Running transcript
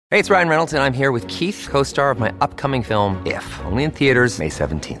Hey, it's Ryan Reynolds, and I'm here with Keith, co-star of my upcoming film, If, only in theaters May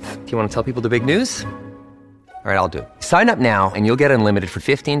 17th. Do you want to tell people the big news? All right, I'll do it. Sign up now and you'll get unlimited for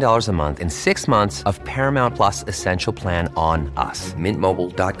 $15 a month and 6 months of Paramount Plus Essential Plan on us.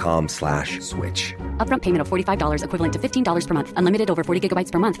 MintMobile.com/switch. Upfront payment of $45 equivalent to $15 per month. Unlimited over 40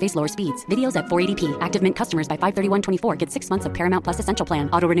 gigabytes per month. Face lower speeds. Videos at 480p. Active Mint customers by 531.24 get 6 months of Paramount Plus Essential Plan.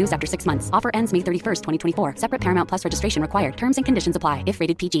 Auto renews after 6 months. Offer ends May 31st, 2024. Separate Paramount Plus registration required. Terms and conditions apply if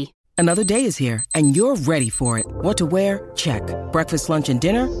rated PG. Another day is here, and you're ready for it. What to wear? Check. Breakfast, lunch, and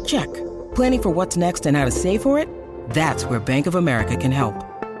dinner? Check. Planning for what's next and how to save for it? That's where Bank of America can help.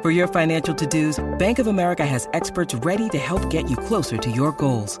 For your financial to-dos, Bank of America has experts ready to help get you closer to your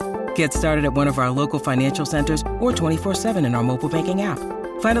goals. Get started at one of our local financial centers or 24/7 in our mobile banking app.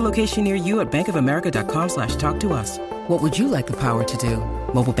 Find a location near you at bankofamerica.com/talktous. What would you like the power to do?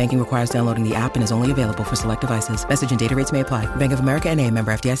 Mobile banking requires downloading the app and is only available for select devices. Message and data rates may apply. Bank of America N.A.,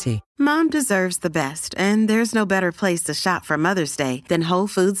 member FDIC. Mom deserves the best, and there's no better place to shop for Mother's Day than Whole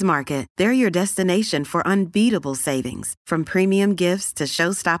Foods Market. They're your destination for unbeatable savings, from premium gifts to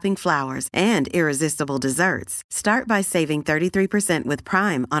show-stopping flowers and irresistible desserts. Start by saving 33% with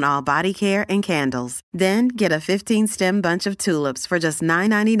Prime on all body care and candles. Then get a 15-stem bunch of tulips for just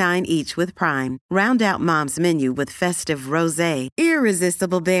 $9.99 each with Prime. Round out Mom's menu with festive rosé,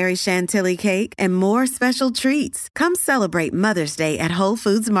 irresistible berry chantilly cake, and more special treats. Come celebrate Mother's Day at Whole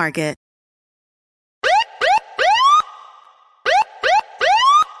Foods Market.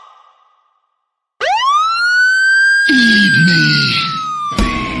 Feed me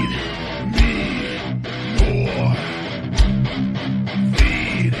more.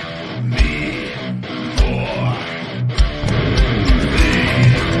 Feed me more.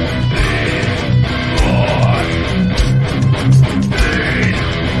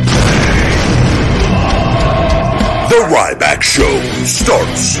 The Ryback Show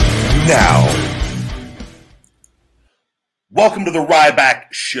starts now. Welcome to the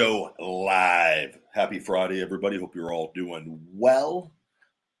Ryback Show Live. Happy Friday, everybody. Hope you're all doing well.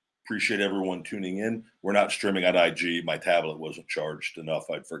 Appreciate everyone tuning in. We're not streaming on IG. My tablet wasn't charged enough.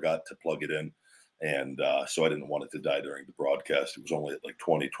 I forgot to plug it in. And so I didn't want it to die during the broadcast. It was only at like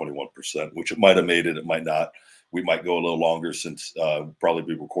 20-21%, which it might have made it. It might not. We might go a little longer since probably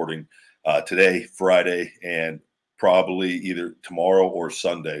be recording today, Friday, and probably either tomorrow or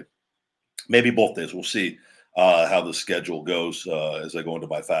Sunday. Maybe both days. We'll see how the schedule goes as I go into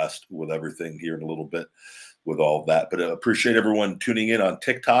my fast with everything here in a little bit with all of that. But appreciate everyone tuning in on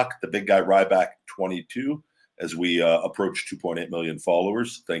TikTok, the big guy Ryback 22, as we approach 2.8 million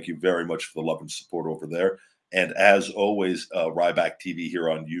followers. Thank you very much for the love and support over there. And as always, Ryback TV here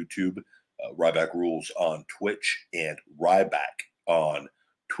on YouTube, Ryback Rules on Twitch, and Ryback on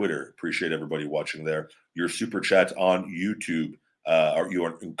Twitter. Appreciate everybody watching there. Your super chats on YouTube. You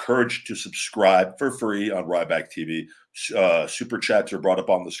are encouraged to subscribe for free on Ryback TV. Super chats are brought up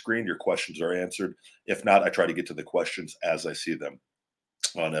on the screen. Your questions are answered. If not, I try to get to the questions as I see them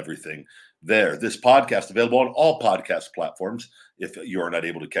on everything there. This podcast available on all podcast platforms. If you are not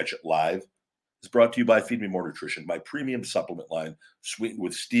able to catch it live, is brought to you by Feed Me More Nutrition, my premium supplement line, sweetened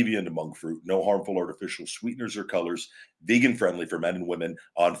with stevia and monk fruit. No harmful artificial sweeteners or colors. Vegan friendly for men and women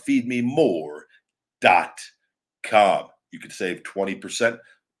on feedmemore.com. You could save 20%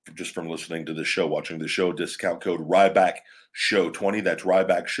 just from listening to the show, watching the show. Discount code Ryback Show 20. That's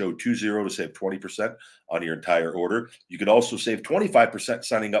Ryback Show 20 to save 20% on your entire order. You could also save 25%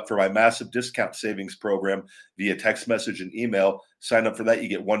 signing up for my massive discount savings program via text message and email. Sign up for that. You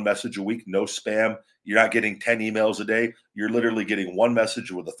get one message a week, no spam. You're not getting 10 emails a day. You're literally getting one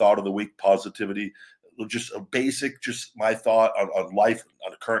message with a thought of the week, positivity, just a basic, just my thought on life,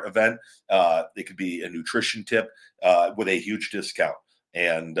 on a current event. It could be a nutrition tip with a huge discount.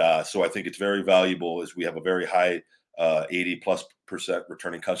 And so I think it's very valuable as we have a very high 80+%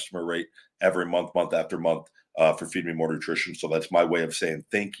 returning customer rate every month after month for Feed Me More Nutrition. So that's my way of saying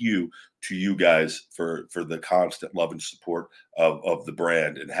thank you to you guys for the constant love and support of the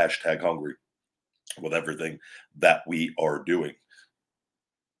brand and #hungry with everything that we are doing.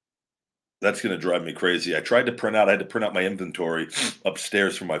 That's going to drive me crazy. I had to print out my inventory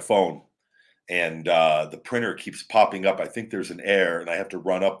upstairs from my phone, and the printer keeps popping up. I think there's an error, and I have to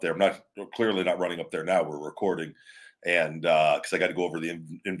run up there. I'm clearly not running up there now. We're recording, and because I got to go over the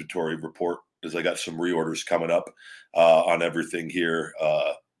inventory report because I got some reorders coming up on everything here.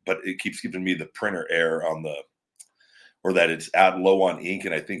 But it keeps giving me the printer error or that it's low on ink,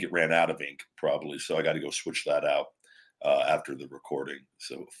 and I think it ran out of ink probably. So I got to go switch that out after the recording.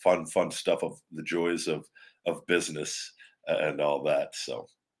 So fun stuff of the joys of business and all that. So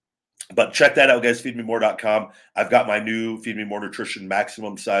But check that out, guys, feedmemore.com. I've got my new Feed Me More Nutrition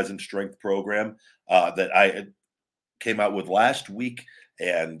Maximum Size and Strength program that I came out with last week.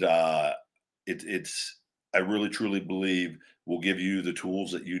 And it's I really, truly believe will give you the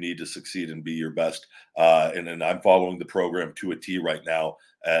tools that you need to succeed and be your best. And then I'm following the program to a T right now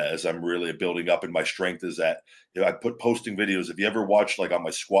as I'm really building up. And my strength is that I put posting videos. If you ever watch like on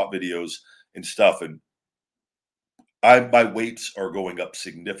my squat videos and stuff, and my weights are going up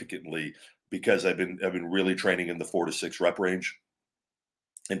significantly because I've been really training in the 4 to 6 rep range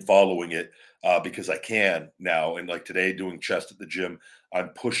and following it because I can now. And like today, doing chest at the gym, I'm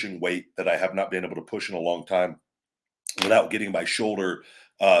pushing weight that I have not been able to push in a long time without getting my shoulder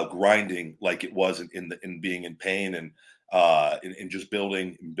grinding like it was in being in pain and in just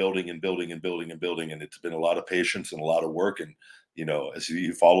building and building and building and building and building. And it's been a lot of patience and a lot of work. And as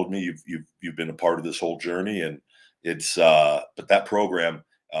you followed me, you've been a part of this whole journey. And it's but that program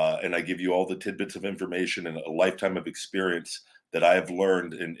and I give you all the tidbits of information and a lifetime of experience that I have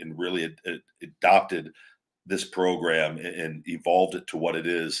learned and really adopted this program and evolved it to what it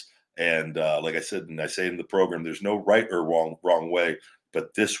is. And like I said, and I say in the program, there's no right or wrong way,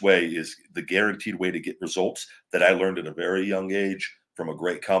 but this way is the guaranteed way to get results that I learned at a very young age from a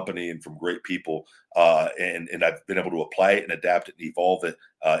great company and from great people. And I've been able to apply it and adapt it and evolve it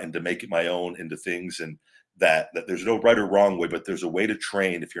and to make it my own into things. And that there's no right or wrong way, but there's a way to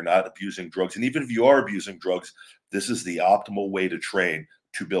train if you're not abusing drugs. And even if you are abusing drugs, this is the optimal way to train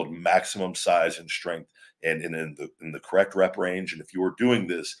to build maximum size and strength and in the correct rep range. And if you are doing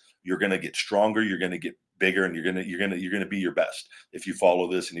this, you're going to get stronger, you're going to get bigger, and you're going to be your best if you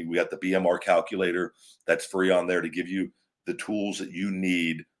follow this. And we got the BMR calculator that's free on there to give you the tools that you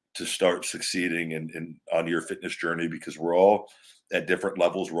need to start succeeding in on your fitness journey, because we're all at different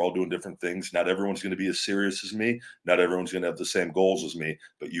levels. We're all doing different things. Not everyone's going to be as serious as me. Not everyone's going to have the same goals as me,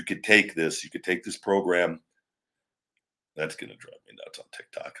 but you could take this program. That's going to drive me nuts on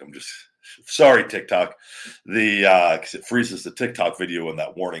TikTok. I'm just sorry, TikTok, because it freezes the TikTok video when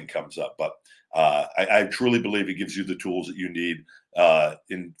that warning comes up. But I truly believe it gives you the tools that you need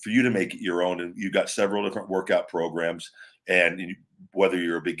for you to make it your own. And you got several different workout programs, and whether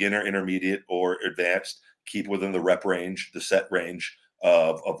you're a beginner, intermediate, or advanced, keep within the rep range, the set range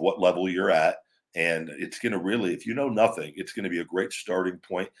of what level you're at. And it's going to really, if you know nothing, it's going to be a great starting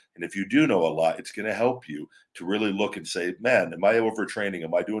point. And if you do know a lot, it's going to help you to really look and say, man, am I overtraining?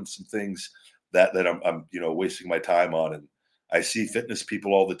 Am I doing some things that I'm wasting my time on? And I see fitness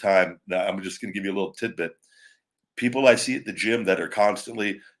people all the time. Now, I'm just going to give you a little tidbit. People I see at the gym that are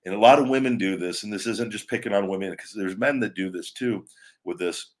constantly, and a lot of women do this, and this isn't just picking on women because there's men that do this too with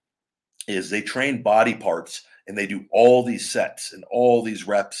this, is they train body parts and they do all these sets and all these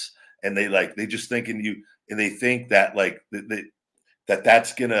reps. And they just think and they think that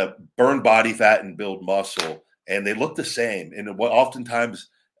that's going to burn body fat and build muscle. And they look the same. And what oftentimes,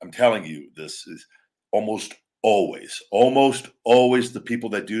 I'm telling you, this is almost always the people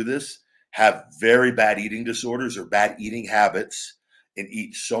that do this have very bad eating disorders or bad eating habits and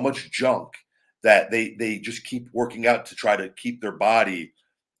eat so much junk that they just keep working out to try to keep their body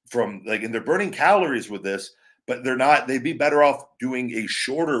from and they're burning calories with this, but they'd be better off doing a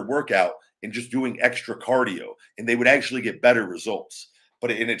shorter workout and just doing extra cardio, and they would actually get better results.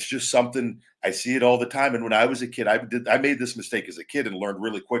 And it's just something I see it all the time. And when I was a kid, I made this mistake as a kid and learned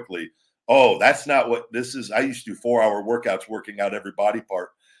really quickly. Oh, that's not what this is. I used to do 4-hour workouts, working out every body part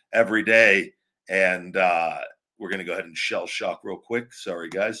every day. And we're going to go ahead and shell shock real quick. Sorry,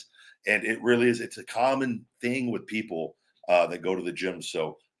 guys. And it really is. It's a common thing with people that go to the gym.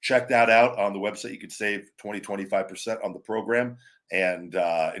 So check that out on the website. You can save 25% on the program. And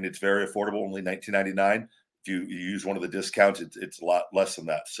it's very affordable, only $19.99. If you use one of the discounts, it's a lot less than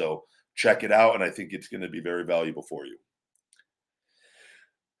that. So check it out. And I think it's going to be very valuable for you.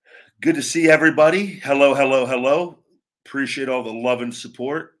 Good to see everybody. Hello. Appreciate all the love and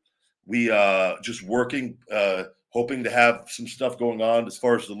support. We just working, hoping to have some stuff going on as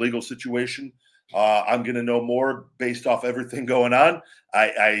far as the legal situation. I'm going to know more based off everything going on.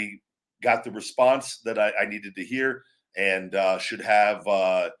 I got the response that I needed to hear, and should have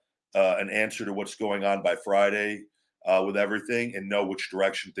an answer to what's going on by Friday with everything, and know which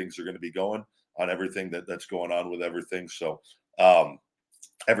direction things are going to be going on everything that's going on with everything. So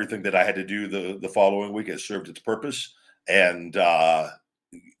everything that I had to do the following week has served its purpose, and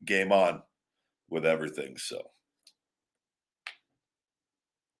game on with everything. So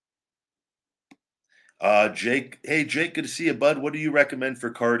Jake, hey Jake, good to see you, bud. What do you recommend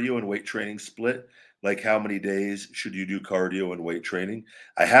for cardio and weight training split? Like, how many days should you do cardio and weight training?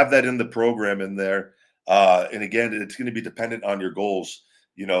 I have that in the program in there. And again, it's going to be dependent on your goals.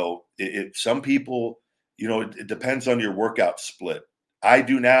 Some people, it depends on your workout split. I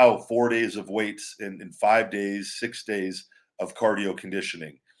do now 4 days of weights and 5 days, 6 days of cardio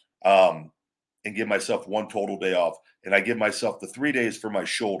conditioning, and give myself one total day off. And I give myself the 3 days for my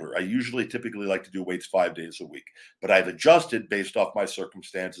shoulder. I typically like to do weights 5 days a week, but I've adjusted based off my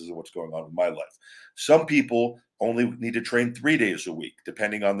circumstances and what's going on in my life. Some people only need to train 3 days a week,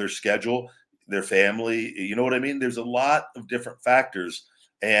 depending on their schedule, their family. You know what I mean? There's a lot of different factors,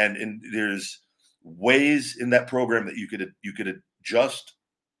 and there's ways in that program that you could adjust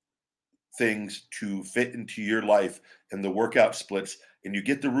things to fit into your life and the workout splits, and you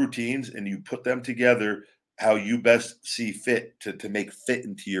get the routines and you put them together how you best see fit to make fit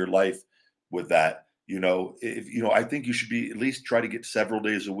into your life with that. I think you should be at least try to get several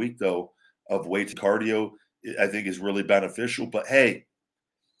days a week though of weights and cardio. I think is really beneficial. But hey,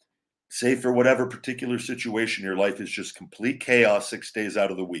 say for whatever particular situation your life is just complete chaos 6 days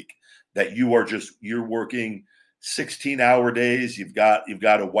out of the week, that you're working 16-hour days, you've got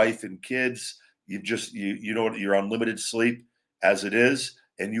a wife and kids, you're on limited sleep as it is,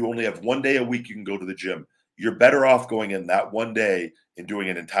 and you only have 1 day a week you can go to the gym. You're better off going in that 1 day and doing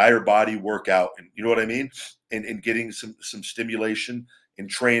an entire body workout, and you know what I mean, and getting some stimulation and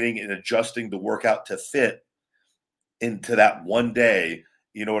training and adjusting the workout to fit into that 1 day,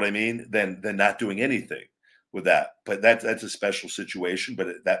 you know what I mean, than not doing anything with that. But that's a special situation,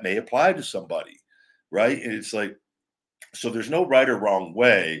 but that may apply to somebody, right? And it's like, so there's no right or wrong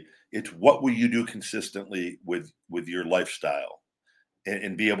way. It's what will you do consistently with your lifestyle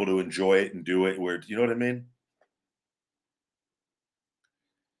and be able to enjoy it and do it where, you know what I mean?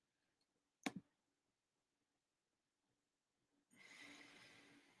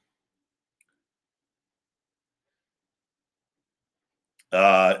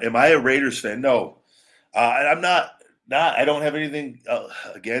 Am I a Raiders fan? No, I'm not. I don't have anything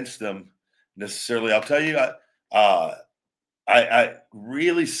against them necessarily. I'll tell you, I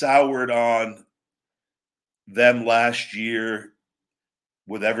really soured on them last year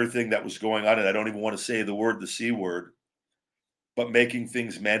with everything that was going on, and I don't even want to say the C word, but making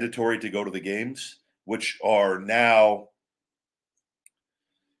things mandatory to go to the games, which are now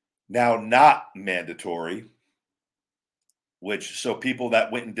not mandatory. So people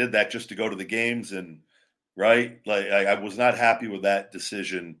that went and did that just to go to the games, and right, like I was not happy with that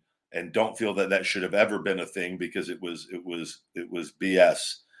decision, and don't feel that should have ever been a thing, because it was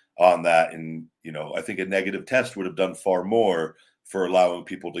BS on that. And I think a negative test would have done far more for allowing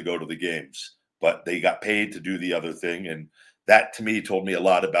people to go to the games, but they got paid to do the other thing, and that to me told me a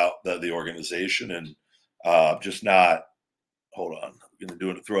lot about the organization. And just not. Hold on, I'm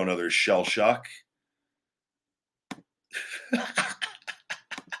going to throw another shell shock.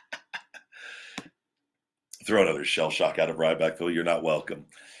 Throw another shell shock out of Ryback, though. You're not welcome.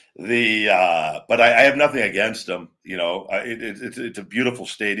 But I have nothing against them. It's a beautiful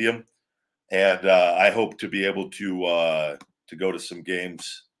stadium, and I hope to be able to go to some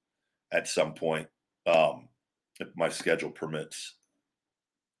games at some point, if my schedule permits.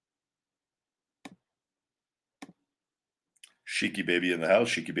 Sheiky baby in the house.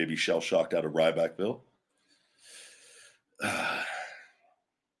 Sheiky baby shell shocked out of Rybackville.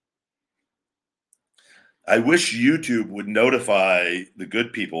 I wish YouTube would notify the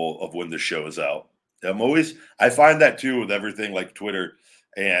good people of when the show is out. I find that too with everything like Twitter,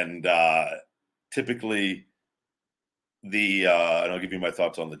 and typically and I'll give you my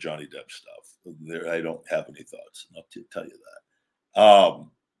thoughts on the Johnny Depp stuff. I don't have any thoughts. I'll tell you that.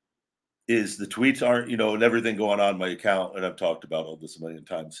 Is the tweets aren't, and everything going on in my account, and I've talked about all this a million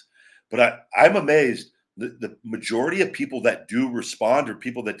times, but I'm amazed. The majority of people that do respond are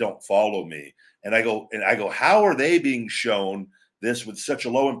people that don't follow me. And I go, how are they being shown this with such a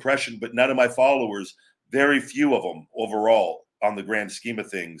low impression, but none of my followers, very few of them overall on the grand scheme of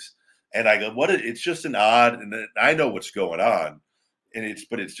things. And I go, it's just an odd, and I know what's going on. And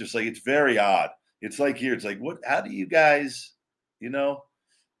it's just like, it's very odd. It's like here, it's like, how do you guys,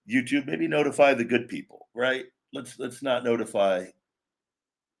 YouTube, maybe notify the good people, right? Let's not notify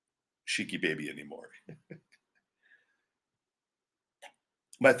Sheiky baby anymore.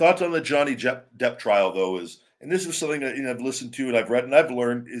 My thoughts on the Johnny Depp trial, though, is, and this is something that I've listened to and I've read and I've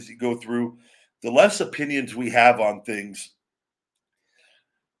learned, is you go through, the less opinions we have on things,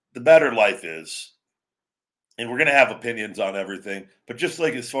 the better life is. And we're going to have opinions on everything, but just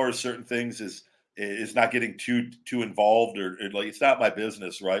like as far as certain things is not getting too involved, or like, it's not my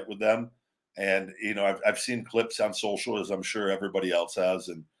business, right, with them. And I've seen clips on social, as I'm sure everybody else has,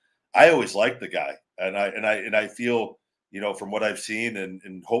 and I always liked the guy, and I feel, from what I've seen,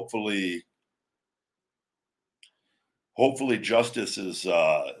 and hopefully hopefully justice is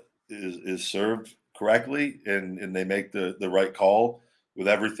served correctly, and they make the right call with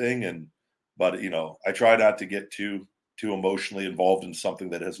everything. But I try not to get too emotionally involved in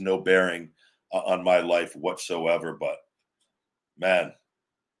something that has no bearing on my life whatsoever. But man,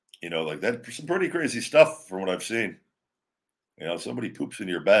 like that's some pretty crazy stuff from what I've seen. Somebody poops in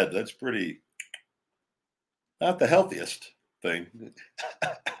your bed. That's pretty not the healthiest thing.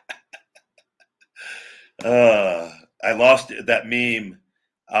 I lost that meme.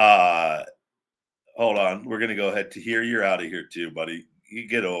 Hold on. We're gonna go ahead to here. You're out of here too, buddy. You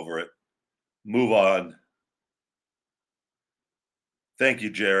get over it. Move on. Thank you,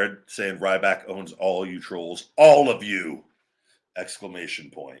 Jared, saying Ryback owns all you trolls. All of you!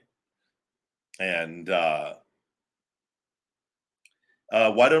 Exclamation point. And why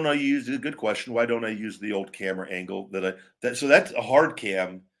don't I use a good question? Why don't I use the old camera angle so that's a hard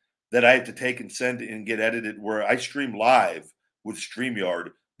cam that I have to take and send and get edited where I stream live with StreamYard.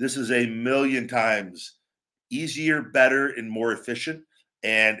 This is a million times easier, better, and more efficient.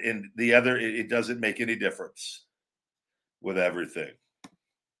 And in the other, it doesn't make any difference with everything.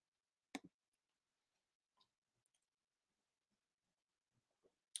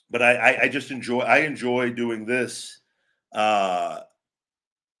 But I just enjoy doing this. I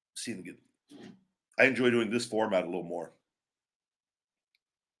enjoy doing this format a little more.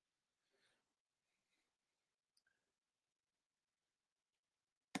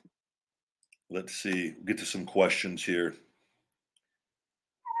 Let's see. We'll get to some questions here.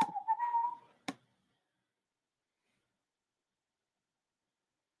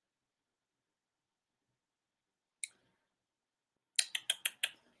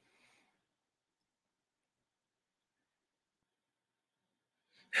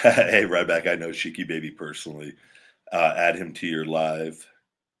 Hey, Ryback, I know Shiki Baby personally. Add him to your live.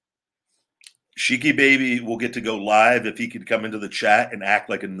 Shiki Baby will get to go live if he could come into the chat and act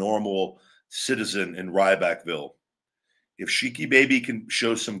like a normal citizen in Rybackville. If Shiki Baby can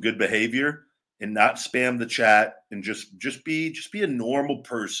show some good behavior and not spam the chat and just be a normal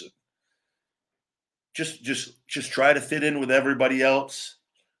person. Just try to fit in with everybody else.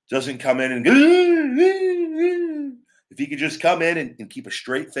 Doesn't come in and if he could just come in and keep a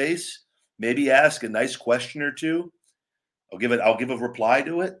straight face, maybe ask a nice question or two. I'll give a reply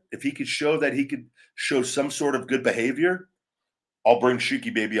to it. If he could show that he could show some sort of good behavior, I'll bring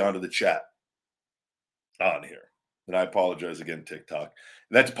Shiki Baby onto the chat on here. And I apologize again, TikTok.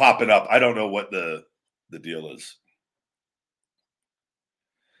 That's popping up. I don't know what the deal is.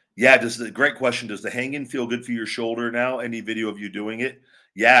 Yeah, great question. Does the hanging feel good for your shoulder now? Any video of you doing it?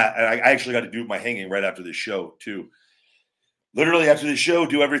 Yeah, I actually got to do my hanging right after this show too. Literally after the show,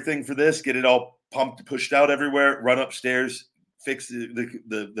 do everything for this, get it all pumped, pushed out everywhere, run upstairs, fix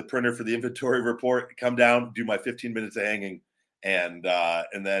the printer for the inventory report, come down, do my 15 minutes of hanging, and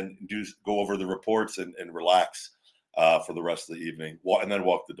then go over the reports and relax for the rest of the evening, and then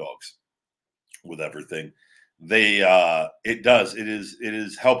walk the dogs with everything. It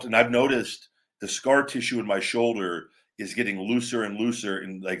is helped, and I've noticed the scar tissue in my shoulder is getting looser and looser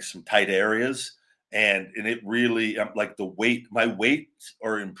in like some tight areas. And it really, like my weights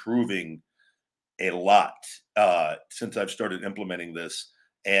are improving a lot since I've started implementing this,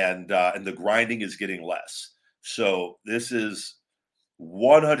 and the grinding is getting less. So this is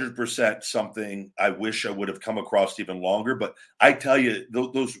 100% something I wish I would have come across even longer. But I tell you,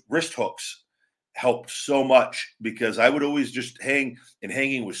 those wrist hooks helped so much because I would always just hang, and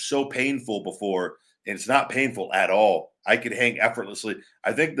hanging was so painful before, and it's not painful at all. I could hang effortlessly.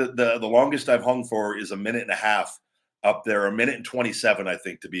 I think the longest I've hung for is a minute and a half up there, a minute and 27, I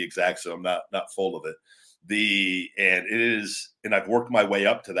think, to be exact. So I'm not full of it. And I've worked my way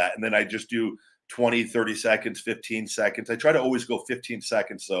up to that. And then I just do 20, 30 seconds, 15 seconds. I try to always go 15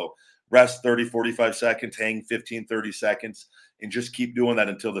 seconds. So rest 30, 45 seconds, hang 15, 30 seconds, and just keep doing that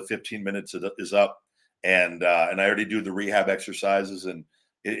until the 15 minutes is up. And I already do the rehab exercises, and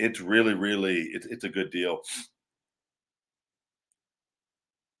it's really, really, it's a good deal.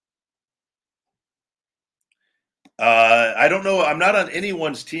 I don't know. I'm not on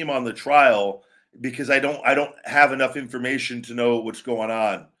anyone's team on the trial because I don't have enough information to know what's going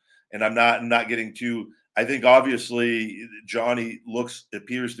on, and I'm not getting too. I think obviously Johnny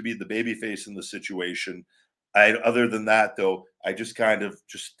appears to be the babyface in the situation. Other than that, though, I just kind of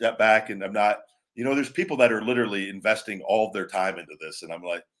step back, and I'm not. There's people that are literally investing all of their time into this, and I'm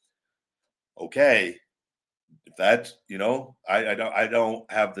like, okay, if that's I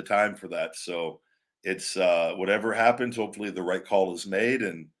don't have the time for that. So it's whatever happens, hopefully the right call is made.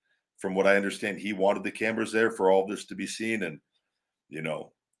 And from what I understand, he wanted the cameras there for all this to be seen. And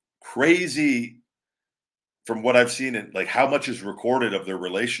crazy from what I've seen, and like how much is recorded of their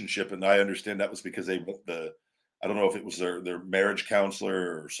relationship, and I understand that was because I don't know if it was their marriage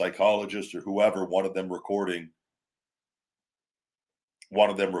counselor or psychologist or whoever wanted them recording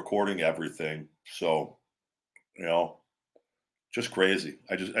everything. So, you know, just crazy.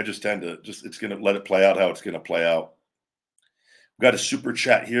 I just tend to it's gonna let it play out how it's gonna play out. We've got a super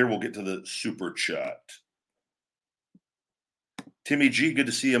chat here. We'll get to the super chat. Timmy G, good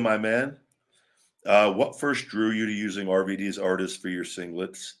to see you, my man. What first drew you to using RVD's artists for your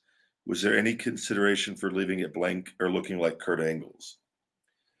singlets? Was there any consideration for leaving it blank or looking like Kurt Angle's?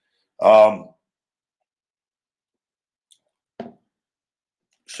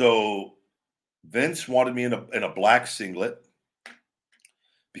 So Vince wanted me in a black singlet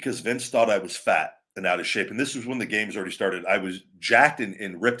because Vince thought I was fat and out of shape. And this was when the games already started. I was jacked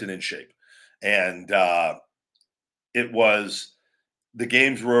and ripped and in shape. And it was the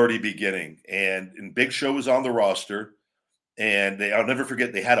games were already beginning. And Big Show was on the roster. And I'll never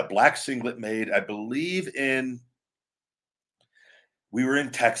forget, they had a black singlet made, I believe we were in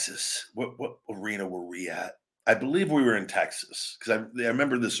Texas. What arena were we at? I believe we were in Texas because I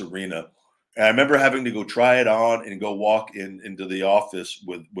remember this arena. And I remember having to go try it on and go walk into the office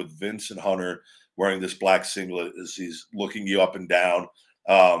with Vince and Hunter wearing this black singlet as he's looking you up and down.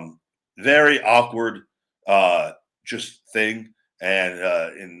 Very awkward just thing.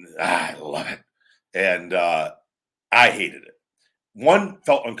 And I love it. And I hated it. One,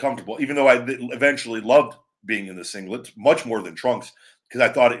 felt uncomfortable, even though I eventually loved being in the singlets much more than trunks, because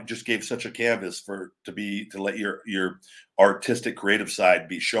I thought it just gave such a canvas to let your artistic creative side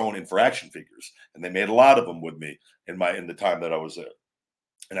be shown in for action figures. And they made a lot of them with me in the time that I was there.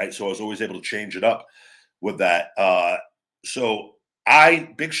 And so I was always able to change it up with that. So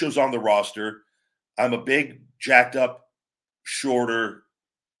Big Show's on the roster. I'm a big, jacked up, shorter,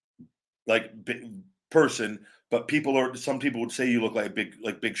 like person, but some people would say you look like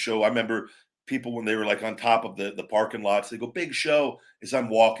Big Show. I remember people when they were like on top of the parking lots, they go, Big Show, as I'm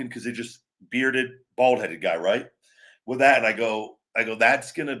walking, because they just bearded, bald-headed guy, right? With that, and I go,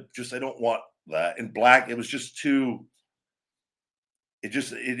 that's gonna I don't want that. In black, it was just too, it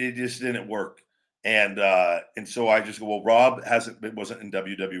just didn't work. And so I just go, well, Rob wasn't in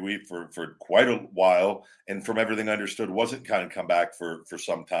WWE for quite a while, and from everything I understood, wasn't kind of come back for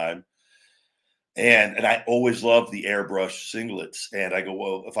some time. And I always loved the airbrush singlets. And I go,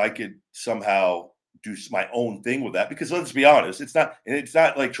 well, if I could somehow do my own thing with that, because let's be honest, it's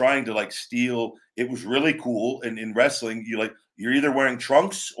not like trying to like steal. It was really cool. And in wrestling, you're either wearing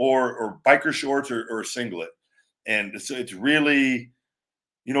trunks or biker shorts or a singlet. And so it's really,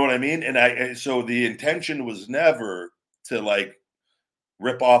 you know what I mean? And so the intention was never to like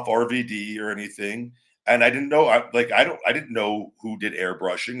rip off RVD or anything. And I didn't know, I didn't know who did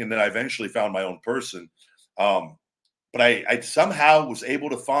airbrushing. And then I eventually found my own person. But I somehow was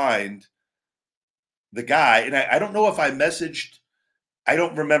able to find the guy. And I don't know if I messaged, I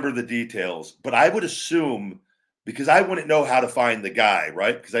don't remember the details, but I would assume, because I wouldn't know how to find the guy,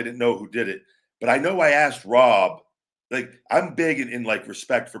 right? Because I didn't know who did it. But I know I asked Rob, like, I'm big in like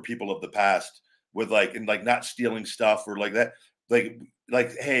respect for people of the past with like, and like not stealing stuff or like that.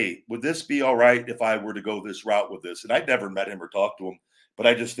 Like, hey, would this be all right if I were to go this route with this? And I'd never met him or talked to him, but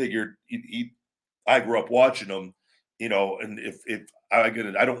I just figured I grew up watching him, and if I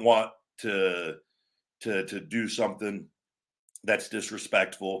don't want to do something that's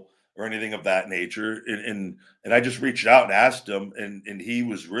disrespectful or anything of that nature. And I just reached out and asked him, and he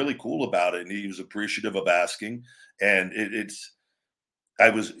was really cool about it. And he was appreciative of asking. And it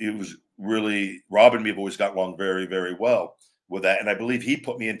was really, Rob and me have always got along very, very well with that. And I believe he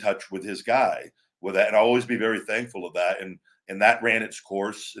put me in touch with his guy with that. And I'll always be very thankful of that. And that ran its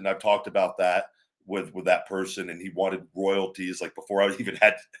course. And I've talked about that with that person. And he wanted royalties like before I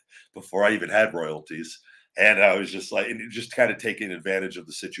even had royalties. And I was just like, and just kind of taking advantage of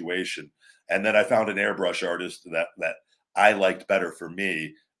the situation. And then I found an airbrush artist that I liked better for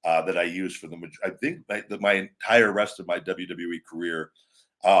me, that I used for them. I think my entire rest of my WWE career.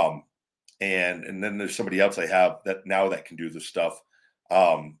 And then there's somebody else I have that can do this stuff.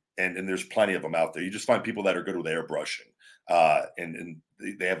 And there's plenty of them out there. You just find people that are good with airbrushing. And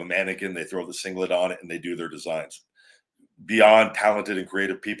they have a mannequin, they throw the singlet on it, and they do their designs. Beyond talented and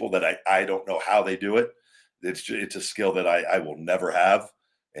creative people that I don't know how they do it. It's a skill that I will never have.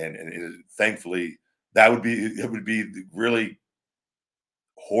 And thankfully, it would be really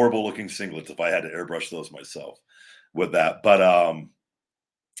horrible looking singlets if I had to airbrush those myself with that. But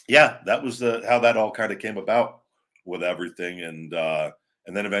yeah, that was how that all kind of came about with everything. And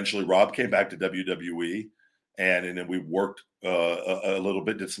then eventually Rob came back to WWE, and then we worked a little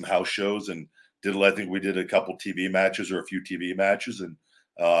bit, did some house shows, and I think we did a couple TV matches or a few TV matches, and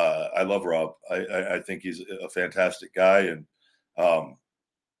I love Rob. I think he's a fantastic guy, and I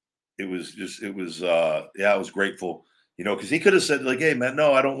was grateful, because he could have said like, "Hey, man,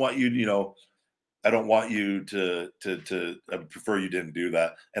 no, I don't want you, I don't want you to I would prefer you didn't do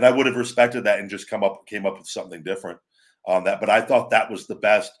that." And I would have respected that and just came up with something different on that. But I thought that was the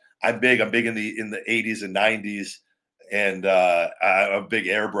best. I'm big in the 80s and 90s, and I'm a big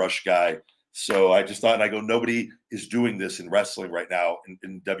airbrush guy. So I just thought, and I go, nobody is doing this in wrestling right now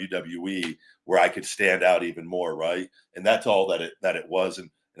in WWE where I could stand out even more, right? And that's all that it was. And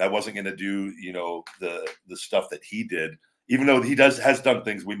I wasn't going to do, the stuff that he did, even though he has done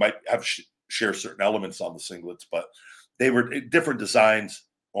things we might have share certain elements on the singlets, but they were different designs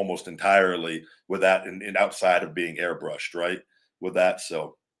almost entirely with that, and outside of being airbrushed, right? With that,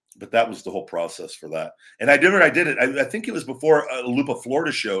 so. But that was the whole process for that. And I did it. I think it was before a loop of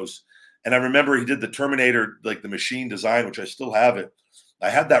Florida shows. And I remember he did the Terminator, like the machine design, which I still have it. I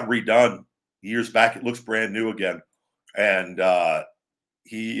had that redone years back. It looks brand new again. And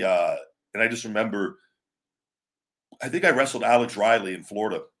and I just remember, I think I wrestled Alex Riley in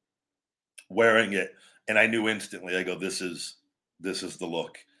Florida wearing it. And I knew instantly, I go, this is the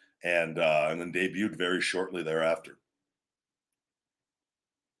look. And then debuted very shortly thereafter.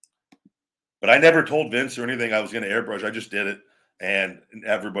 But I never told Vince or anything I was going to airbrush. I just did it, and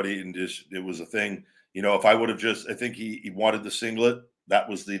everybody, and just it was a thing. If I would have I think he wanted the singlet. That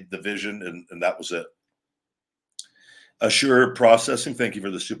was the vision, and that was it. Assure Processing, thank you for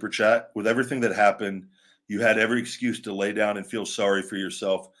the super chat. With everything that happened, you had every excuse to lay down and feel sorry for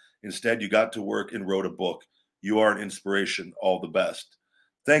yourself. Instead, you got to work and wrote a book. You are an inspiration. All the best.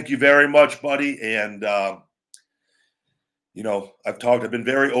 Thank you very much, buddy. And I've been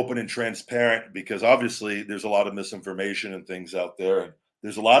very open and transparent because obviously there's a lot of misinformation and things out there. And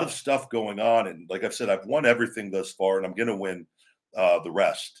there's a lot of stuff going on. And like I've said, I've won everything thus far, and I'm going to win the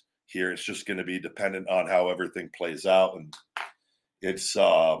rest here. It's just going to be dependent on how everything plays out. And it's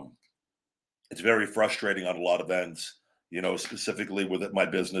very frustrating on a lot of ends, specifically with my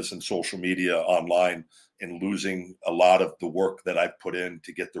business and social media online, and losing a lot of the work that I've put in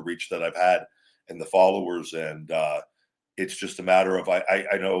to get the reach that I've had and the followers. And, it's just a matter of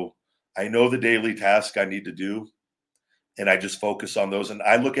I know the daily task I need to do, and I just focus on those. And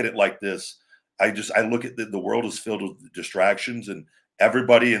I look at it like this: I look at the world is filled with distractions, and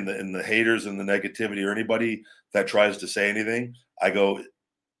everybody and the haters and the negativity, or anybody that tries to say anything, I go,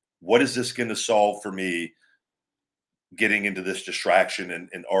 what is this going to solve for me? Getting into this distraction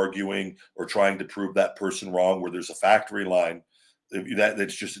and arguing or trying to prove that person wrong, where there's a factory line.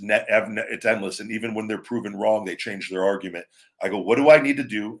 That's just it's endless. And even when they're proven wrong, they change their argument. I go, what do I need to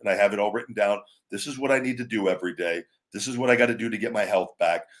do? And I have it all written down. This is what I need to do every day. This is what I got to do to get my health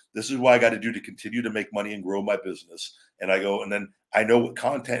back. This is what I got to do to continue to make money and grow my business. And I go, and then I know what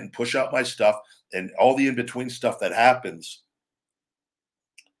content and push out my stuff and all the in-between stuff that happens.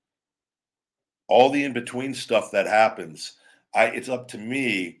 All the in-between stuff that happens, it's up to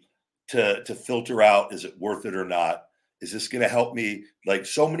me to filter out, is it worth it or not? Is this going to help me? Like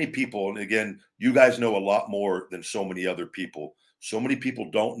so many people, and again, you guys know a lot more than so many other people. So many people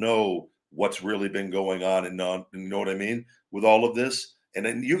don't know what's really been going on, and you know what I mean, with all of this. And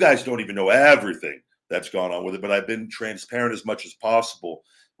then you guys don't even know everything that's gone on with it, but I've been transparent as much as possible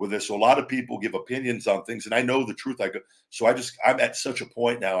with this. So a lot of people give opinions on things, and I know the truth. I'm at such a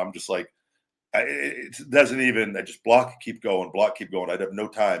point now. I'm just like, it doesn't even, I just block, keep going. I'd have no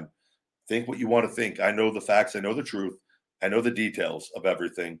time. Think what you want to think. I know the facts. I know the truth. I know the details of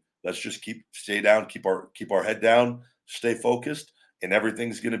everything. Let's just stay down, keep our head down, stay focused, and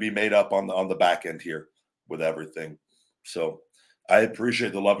everything's going to be made up on the back end here with everything. So I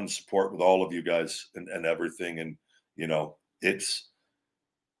appreciate the love and support with all of you guys and everything. And it's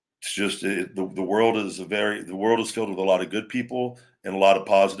just the world is filled with a lot of good people and a lot of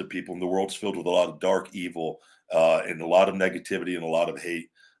positive people, and the world's filled with a lot of dark evil and a lot of negativity and a lot of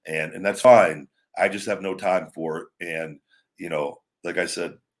hate, and that's fine. I just have no time for it. And like I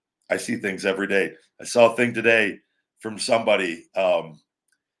said, I see things every day. I saw a thing today from somebody on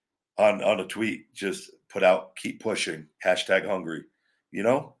a tweet, just put out, keep pushing, #hungry.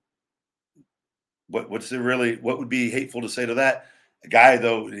 What would be hateful to say to that? A guy,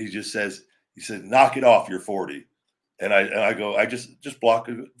 though, he said, knock it off, you're 40. And I go, I just block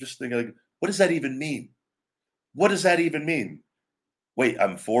it, just think like, what does that even mean? What does that even mean? Wait,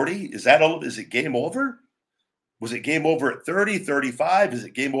 I'm 40? Is it game over? Was it game over at 30, 35? Is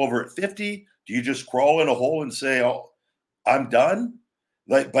it game over at 50? Do you just crawl in a hole and say, oh, I'm done?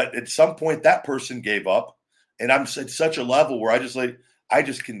 But at some point that person gave up, and I'm at such a level where I just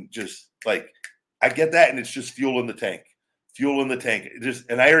can I get that, and it's just fuel in the tank. Fuel in the tank.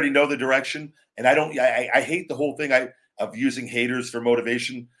 And I already know the direction, and I hate the whole thing of using haters for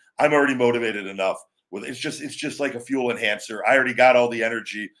motivation. I'm already motivated enough. It's just like a fuel enhancer. I already got all the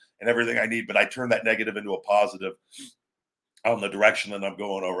energy and everything I need, but I turn that negative into a positive on the direction that I'm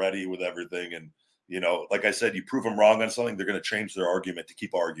going already with everything. And, like I said, you prove them wrong on something, they're going to change their argument to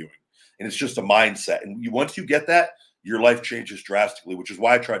keep arguing. And it's just a mindset. And once you get that, your life changes drastically, which is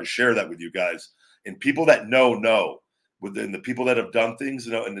why I try to share that with you guys. And people that know, within the people that have done things,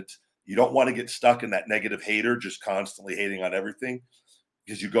 and you don't want to get stuck in that negative hater, just constantly hating on everything,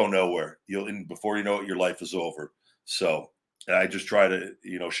 because you go nowhere. And before you know it, your life is over. So I just try to,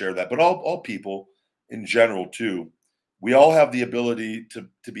 share that. But all people in general too, we all have the ability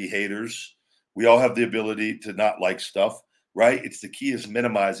to be haters. We all have the ability to not like stuff, right? It's the key is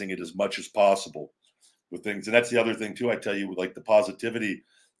minimizing it as much as possible with things. And that's the other thing too. I tell you, with like the positivity,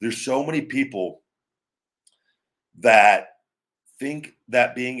 there's so many people that think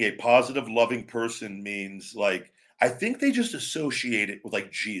that being a positive, loving person means like, I think they just associate it with like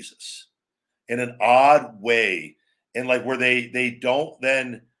Jesus in an odd way. And like where they don't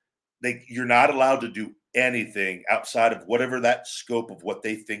then you're not allowed to do anything outside of whatever that scope of what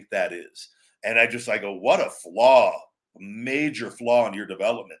they think that is. And I go, what a flaw, a major flaw in your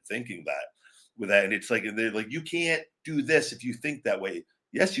development thinking that with that. And it's like, they're like, you can't do this if you think that way.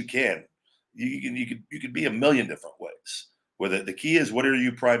 Yes, you can. You could be a million different ways. Whether the key is, what are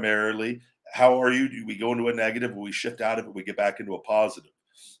you primarily? How are you? Do we go into a negative? When we shift out of it, we get back into a positive,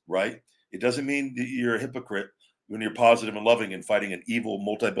 right? It doesn't mean that you're a hypocrite when you're positive and loving and fighting an evil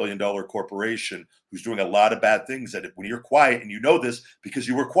multi-billion-dollar corporation who's doing a lot of bad things. That when you're quiet, and you know this because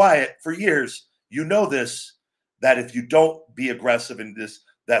you were quiet for years, you know this, that if you don't be aggressive in this,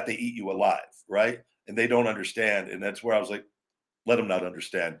 that they eat you alive, right? And they don't understand. And that's where I was like, let them not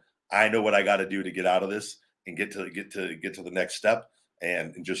understand. I know what I got to do to get out of this and get to the next step,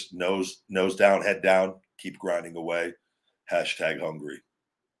 and just nose down, head down, keep grinding away. #hungry.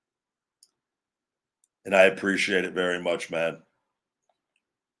 And I appreciate it very much, man.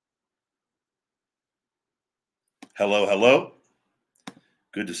 Hello.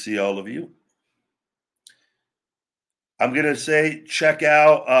 Good to see all of you. I'm going to say, check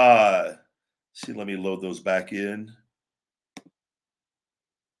out, let me load those back in.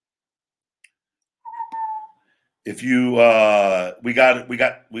 If you, we got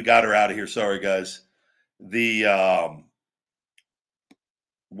her out of here. Sorry, guys. The,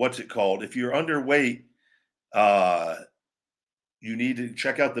 what's it called? If you're underweight, you need to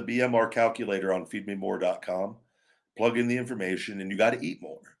check out the BMR calculator on feedmemore.com, plug in the information, and you got to eat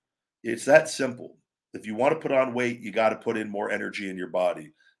more. It's that simple. If you want to put on weight, you got to put in more energy in your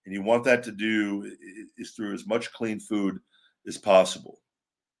body. And you want that to do is through as much clean food as possible.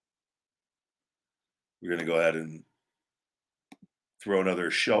 We're going to go ahead and throw another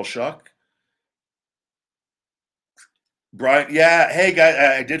shell shock. Brian, yeah. Hey, guys,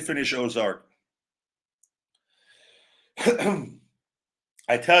 I did finish Ozark.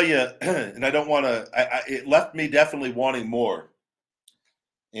 I tell you, and I don't want to, it left me definitely wanting more.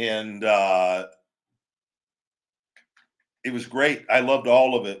 And it was great. I loved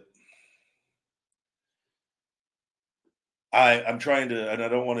all of it. I'm trying to, and I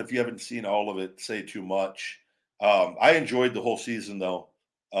don't want, if you haven't seen all of it, say too much. I enjoyed the whole season though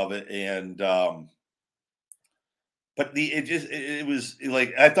of it, and but it was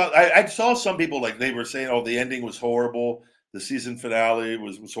like, I thought I saw some people like they were saying, oh, the ending was horrible, the season finale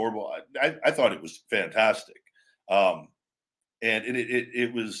was horrible. I thought it was fantastic, and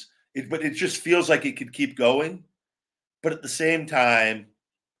it was, but it just feels like it could keep going, but at the same time,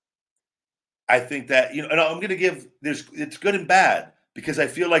 I think that, and I'm going to give it's good and bad, because I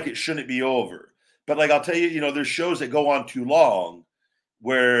feel like it shouldn't be over. But like, I'll tell you, there's shows that go on too long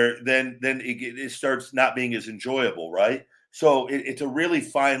where then it starts not being as enjoyable. Right. So it's a really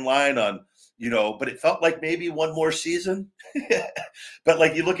fine line on, but it felt like maybe one more season. But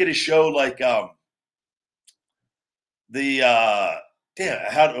like, you look at a show like how did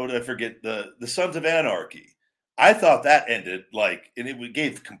I forget the Sons of Anarchy? I thought that ended and it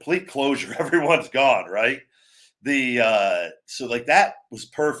gave complete closure. Everyone's gone, right? So like that was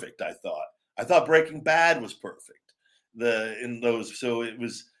perfect. I thought Breaking Bad was perfect. So it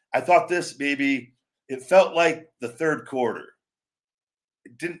was. I thought this maybe it felt like the third quarter.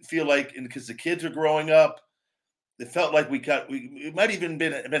 It didn't feel like, and because the kids are growing up, it felt like it might even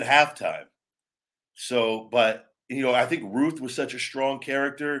been halftime. So, but I think Ruth was such a strong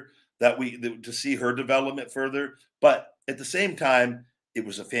character that to see her development further. But at the same time, it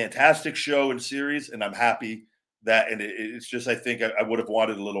was a fantastic show and series, and I'm happy that. And it's just, I think I would have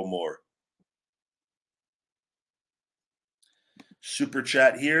wanted a little more. super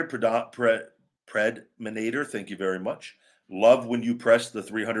chat here. Predminator, thank you very much. Love when you press the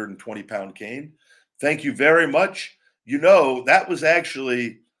 320-pound cane. Thank you very much. That was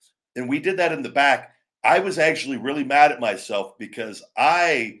actually, and we did that in the back. I was actually really mad at myself because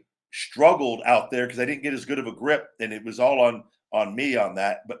I struggled out there because I didn't get as good of a grip, and it was all on me on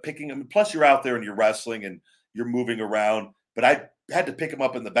that. But picking them, plus you're out there and you're wrestling and you're moving around. But I had to pick him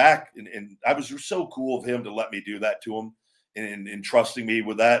up in the back, and I was so cool of him to let me do that to him and trusting me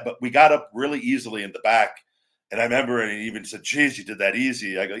with that. But we got up really easily in the back, and I remember, and he even said, "Geez, you did that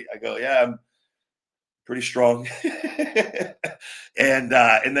easy." I go, yeah, I'm pretty strong. and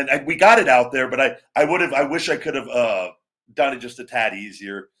then we got it out there, but I wish I could have done it just a tad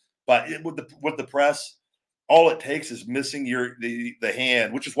easier. But with the press, all it takes is missing the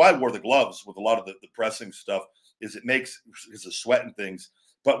hand, which is why I wore the gloves with a lot of the pressing stuff. Is it makes because of sweat and things.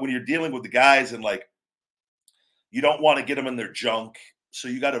 But when you're dealing with the guys and you don't want to get them in their junk, so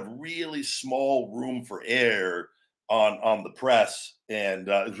you got a really small room for air on the press, and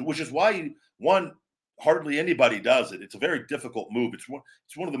which is why hardly anybody does it. It's a very difficult move. It's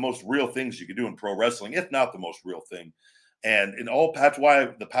one of the most real things you can do in pro wrestling, if not the most real thing. And that's why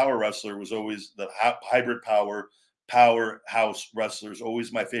the power wrestler was always the hybrid powerhouse wrestler is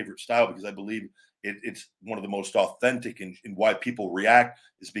always my favorite style, because I believe it's one of the most authentic, and why people react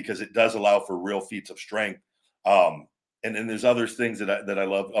is because it does allow for real feats of strength. And then there's other things that I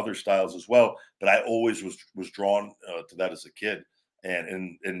love, other styles as well, but I always was drawn to that as a kid,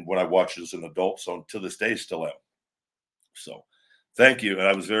 and when I watched it as an adult. So to this day, still am. So thank you, and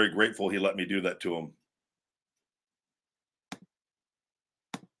I was very grateful he let me do that to him.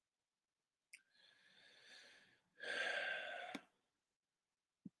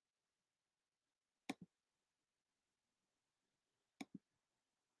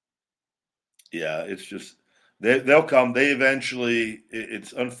 Yeah, it's just they'll come. They eventually.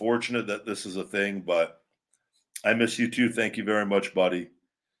 It's unfortunate that this is a thing, but I miss you too. Thank you very much, buddy.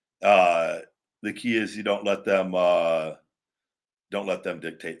 The key is you don't let them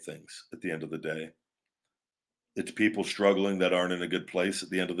dictate things. At the end of the day, it's people struggling that aren't in a good place at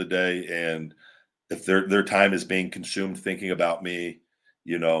the end of the day, and if their time is being consumed thinking about me,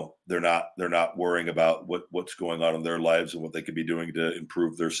 they're not worrying about what's going on in their lives and what they could be doing to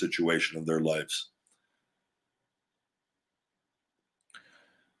improve their situation in their lives.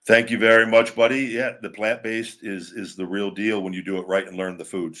 Thank you very much, buddy. Yeah, the plant-based is the real deal when you do it right and learn the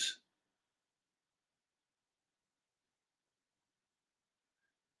foods.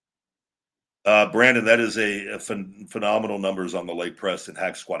 Brandon, that is a phenomenal numbers on the leg press and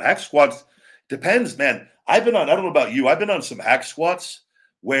hack squat. Hack squats depends, man. I don't know about you. I've been on some hack squats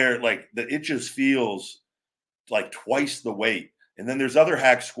where it just feels like twice the weight. And then there's other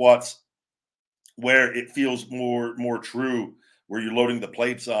hack squats where it feels more true, where you're loading the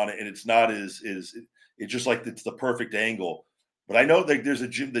plates on it and it's not it's just like it's the perfect angle. But I know that there's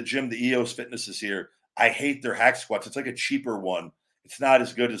the EOS Fitness is here. I hate their hack squats. It's like a cheaper one. It's not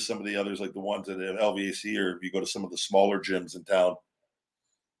as good as some of the others, like the ones at LVAC, or if you go to some of the smaller gyms in town,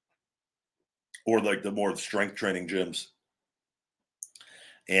 or like the more strength training gyms.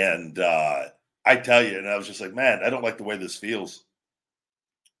 And I tell you, and I was just like, man, I don't like the way this feels.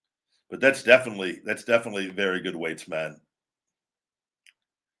 But that's definitely very good weights, man.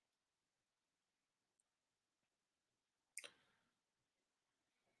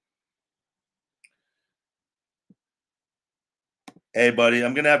 Hey, buddy,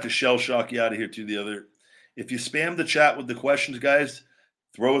 I'm gonna have to shell shock you out of here to if you spam the chat with the questions, guys,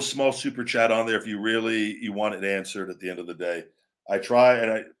 throw a small super chat on there if you want it answered at the end of the day. I try,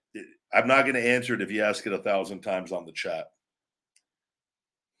 and I'm not going to answer it if you ask it 1,000 times on the chat.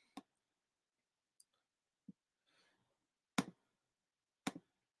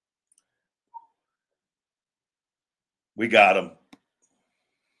 We got him.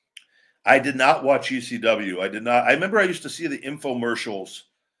 I did not watch ECW. I did not. I remember I used to see the infomercials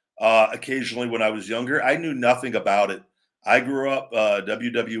occasionally when I was younger. I knew nothing about it. I grew up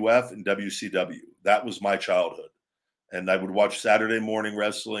WWF and WCW. That was my childhood. And I would watch Saturday morning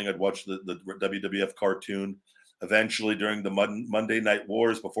wrestling. I'd watch the WWF cartoon. Eventually, during the Monday Night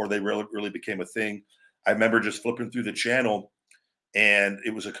Wars, before they really became a thing, I remember just flipping through the channel, and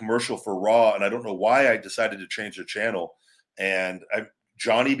it was a commercial for Raw. And I don't know why I decided to change the channel. And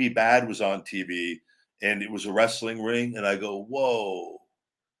Johnny B. Bad was on TV, and it was a wrestling ring. And I go, whoa,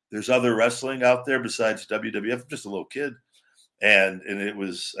 there's other wrestling out there besides WWF. I'm just a little kid. And it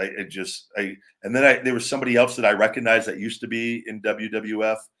was, and then there was somebody else that I recognized that used to be in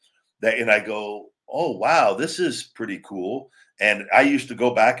WWF and I go, oh, wow, this is pretty cool. And I used to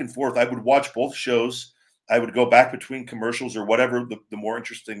go back and forth. I would watch both shows. I would go back between commercials or whatever the more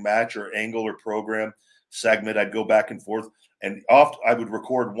interesting match or angle or program segment. I'd go back and forth, and oft I would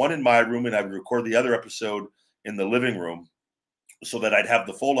record one in my room and I would record the other episode in the living room so that I'd have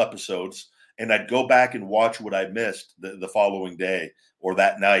the full episodes, and I'd go back and watch what I missed the following day or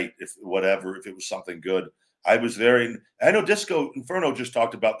that night, if it was something good. I know Disco Inferno just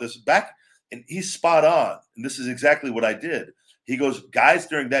talked about this back, and he's spot on. And this is exactly what I did. He goes, guys,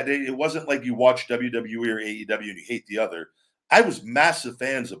 during that day, it wasn't like you watch WWE or AEW and you hate the other. I was massive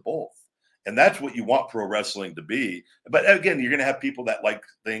fans of both. And that's what you want pro wrestling to be. But again, you're going to have people that like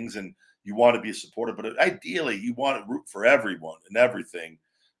things and you want to be supportive, but ideally you want to root for everyone and everything,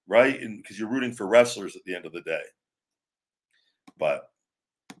 right? And because you're rooting for wrestlers at the end of the day. But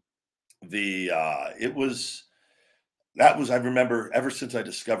I remember ever since I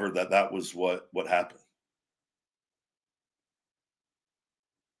discovered that was what happened.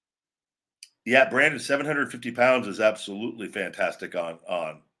 Yeah, Brandon, 750 pounds is absolutely fantastic on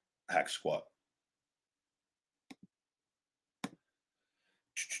hack squat.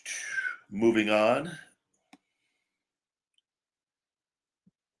 Moving on.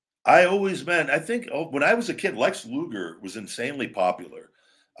 I think when I was a kid, Lex Luger was insanely popular,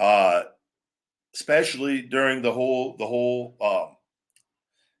 especially during the whole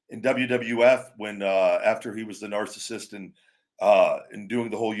in WWF when after he was the narcissist and doing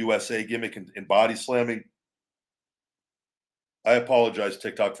the whole USA gimmick and body slamming. I apologize,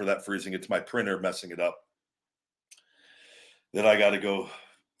 TikTok, for that freezing. It's my printer messing it up. That I got to go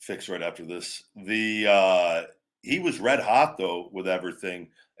fix right after this. He was red hot though with everything,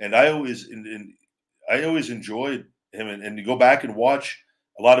 and I always enjoyed him. And you go back and watch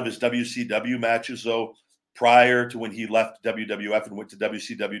a lot of his WCW matches though, prior to when he left WWF and went to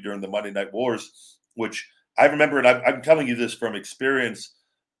WCW during the Monday Night Wars, which I remember, and I'm telling you this from experience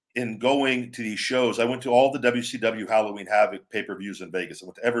in going to these shows. I went to all the WCW Halloween Havoc pay-per-views in Vegas. I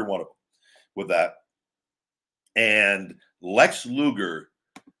went to every one of them with that. And Lex Luger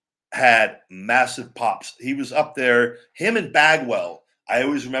had massive pops. He was up there. Him and Bagwell, I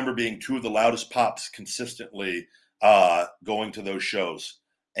always remember being two of the loudest pops consistently going to those shows.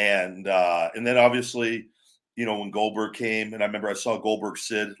 And then obviously, you know, when Goldberg came, and I remember I saw Goldberg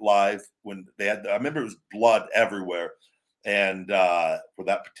Sid live when I remember it was blood everywhere. And for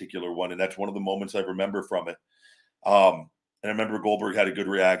that particular one, and that's one of the moments I remember from it. And I remember Goldberg had a good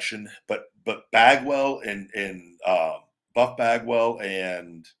reaction, but Bagwell and Buff Bagwell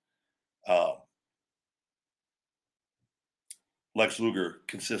and Lex Luger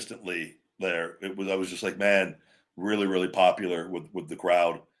consistently there. I was just like, man, really, really popular with the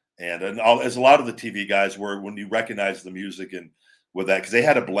crowd. And as a lot of the TV guys were, when you recognize the music and with that, because they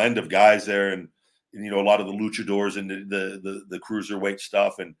had a blend of guys there, and you know, a lot of the luchadors and the cruiserweight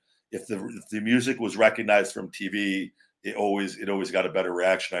stuff. And if the music was recognized from TV, it always got a better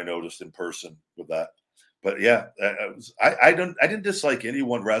reaction, I noticed, in person with that. But yeah, I didn't dislike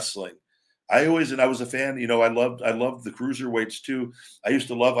anyone wrestling. I was a fan. You know, I loved the cruiserweights too. I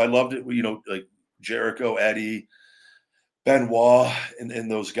loved it. You know, like Jericho, Eddie, Benoit,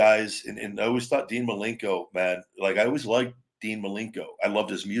 and those guys. And I always thought Dean Malenko, man, like I always liked Dean Malenko. I loved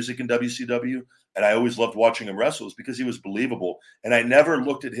his music in WCW, and I always loved watching him wrestle because he was believable. And I never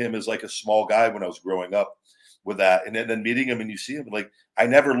looked at him as like a small guy when I was growing up with that. And then meeting him and you see him, like I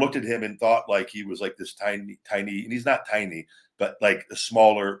never looked at him and thought like he was like this tiny, and he's not tiny, but like a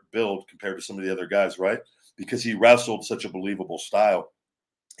smaller build compared to some of the other guys, right? Because he wrestled such a believable style.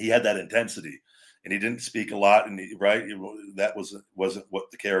 He had that intensity, and he didn't speak a lot. And that wasn't what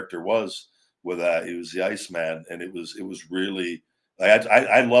the character was with that. He was the Iceman, and it was really.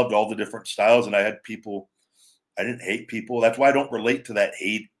 I loved all the different styles, and I had people. I didn't hate people. That's why I don't relate to that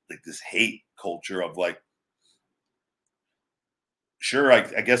hate, like this hate culture of like. Sure, I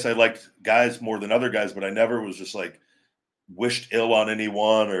guess I liked guys more than other guys, but I never was just like wished ill on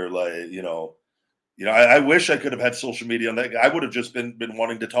anyone or like, you know, I wish I could have had social media on that. I would have just been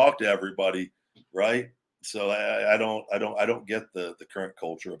wanting to talk to everybody, right? So I don't get the current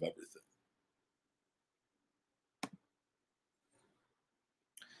culture of everything.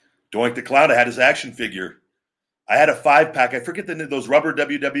 Doink the Clown, I had his action figure. I had a 5-pack. I forget those rubber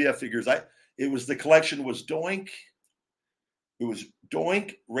WWF figures. The collection was Doink. It was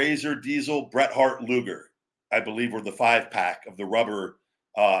Doink, Razor, Diesel, Bret Hart, Luger, I believe, were the 5-pack of the rubber.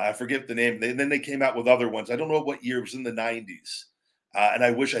 I forget the name. Then they came out with other ones. I don't know what year. It was in the 90s. And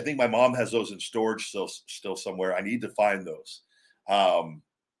I think my mom has those in storage still somewhere. I need to find those. Man,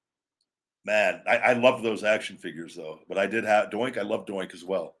 I loved those action figures, though. But I did have Doink. I love Doink as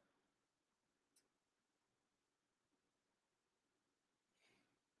well.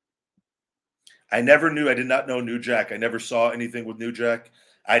 I never knew. I did not know New Jack. I never saw anything with New Jack.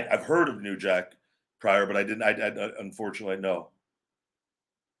 I've heard of New Jack prior, but I didn't. I unfortunately no.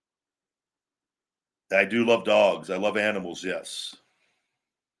 I do love dogs. I love animals. Yes.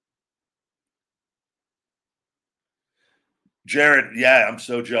 Jared, yeah, I'm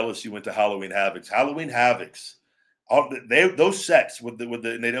so jealous you went to Halloween Havocs. Halloween Havocs, they those sets with the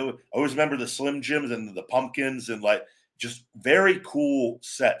and they know. I always remember the Slim Jims and the pumpkins and like just very cool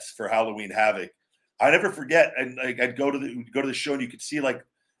sets for Halloween Havoc. I never forget, and like I'd go to the show and you could see like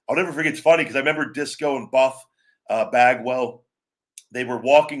I'll never forget. It's funny because I remember Disco and Buff Bagwell. They were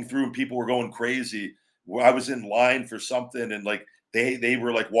walking through and people were going crazy. Where I was in line for something and like they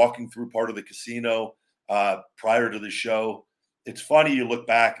were like walking through part of the casino prior to the show. It's funny you look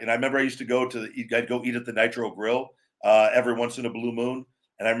back, and I remember I used to I'd go eat at the Nitro Grill every once in a blue moon,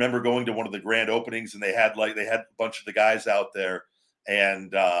 and I remember going to one of the grand openings, and they had a bunch of the guys out there,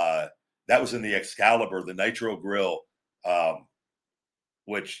 and that was in the Excalibur, the Nitro Grill,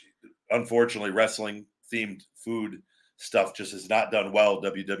 which unfortunately wrestling themed food stuff just has not done well.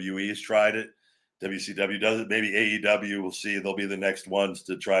 WWE has tried it. WCW does it. Maybe AEW. We'll see. They'll be the next ones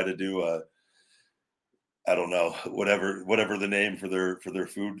to try to do I don't know, whatever the name for their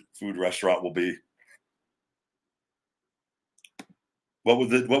food restaurant will be. What would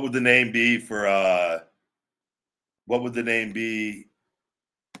the name be for what would the name be?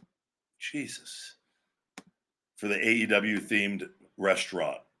 Jesus. For the AEW themed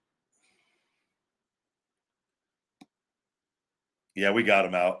restaurant. Yeah, we got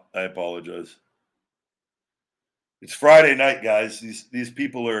him out. I apologize. It's Friday night, guys. These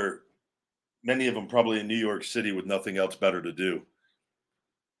people are many of them probably in New York City with nothing else better to do.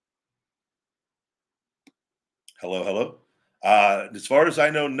 Hello, hello. As far as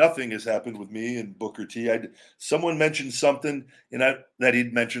I know, nothing has happened with me and Booker T. Someone mentioned something, that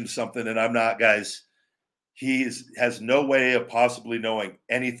he'd mentioned something, and I'm not, guys. Has no way of possibly knowing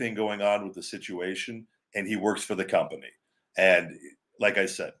anything going on with the situation, and he works for the company. And like I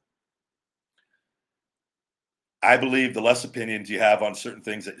said, I believe the less opinions you have on certain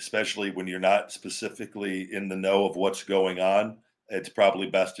things, especially when you're not specifically in the know of what's going on, it's probably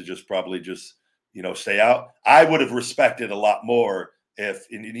best to just stay out. I would have respected a lot more if,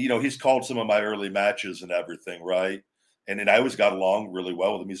 he's called some of my early matches and everything, right? And I always got along really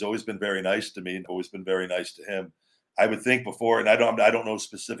well with him. He's always been very nice to me and always been very nice to him. I would think before, and I don't know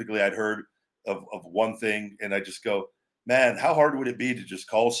specifically, I'd heard of one thing, and I just go, man, how hard would it be to just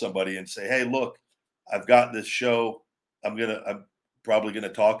call somebody and say, hey, look, I've got this show. I'm probably gonna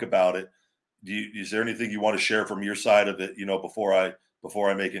talk about it. Is there anything you want to share from your side of it? Before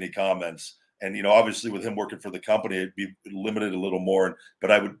I make any comments. And obviously with him working for the company, it'd be limited a little more.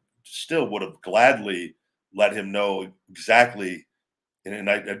 But I would have gladly let him know exactly. And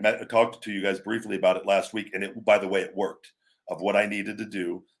I talked to you guys briefly about it last week, and by the way, it worked of what I needed to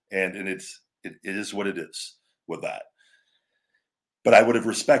do, and it is what it is with that. But I would have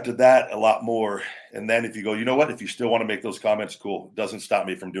respected that a lot more. And then if you go, you know what, if you still want to make those comments, cool. It doesn't stop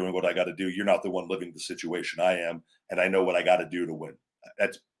me from doing what I got to do. You're not the one living the situation. I am. And I know what I got to do to win.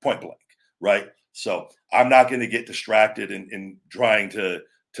 That's point blank. Right. So I'm not going to get distracted in trying to,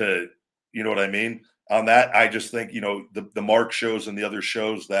 you know what I mean? On that, I just think, the Mark shows and the other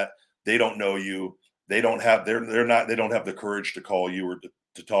shows that they don't know you. They don't have, they don't have the courage to call you or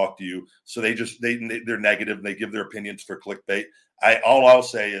to talk to you. So they're negative and they give their opinions for clickbait. All I'll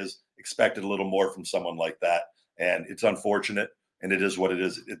say is expected a little more from someone like that. And it's unfortunate, and it is what it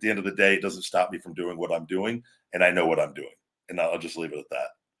is. At the end of the day, it doesn't stop me from doing what I'm doing, and I know what I'm doing. And I'll just leave it at that.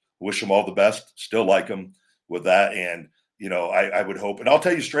 Wish him all the best. Still like him with that. And, I would hope, and I'll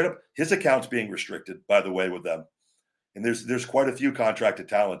tell you straight up, his account's being restricted, by the way, with them. And there's quite a few contracted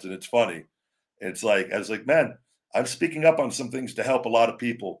talents, and it's funny. It's like, I was like, man, I'm speaking up on some things to help a lot of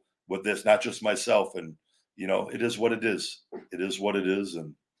people with this, not just myself. And, it is what it is. It is what it is.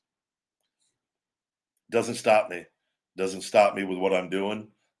 And doesn't stop me. Doesn't stop me with what I'm doing.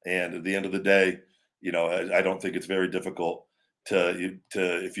 And at the end of the day, I don't think it's very difficult to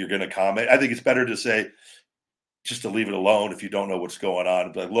if you're going to comment. I think it's better to say, just to leave it alone if you don't know what's going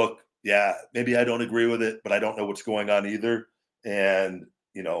on. But look, yeah, maybe I don't agree with it, but I don't know what's going on either. And,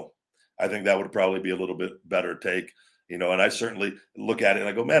 I think that would probably be a little bit better take. And I certainly look at it and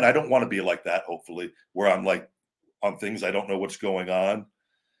I go, man, I don't want to be like that, hopefully, where I'm like on things I don't know what's going on,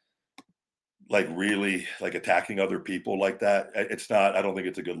 like really like attacking other people like that. It's not, I don't think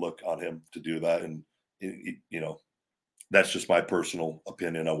it's a good look on him to do that. And, that's just my personal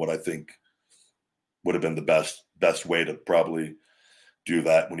opinion on what I think would have been the best way to probably do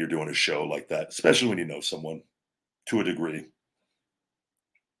that when you're doing a show like that, especially when you know someone to a degree.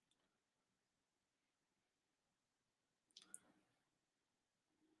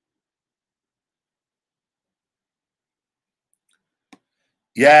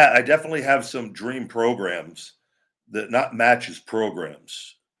 Yeah, I definitely have some dream programs that not matches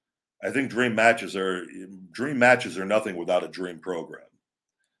programs. I think dream matches are nothing without a dream program.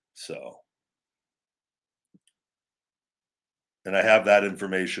 So, and I have that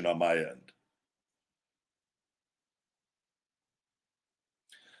information on my end.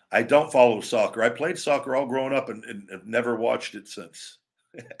 I don't follow soccer. I played soccer all growing up and have never watched it since.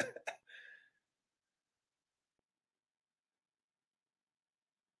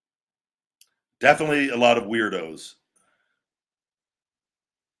 Definitely a lot of weirdos.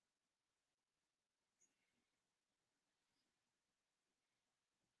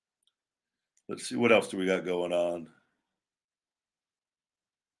 Let's see what else do we got going on.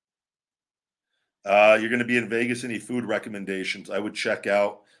 You're going to be in Vegas. Any food recommendations? I would check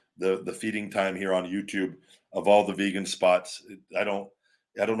out the feeding time here on YouTube of all the vegan spots. I don't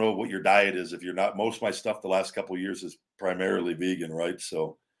know what your diet is. If you're not, most of my stuff the last couple of years is primarily vegan, right?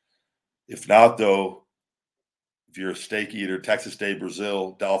 So if not, though, if you're a steak eater, Texas Day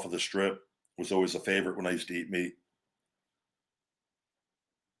Brazil, Dolph of the Strip was always a favorite when I used to eat meat.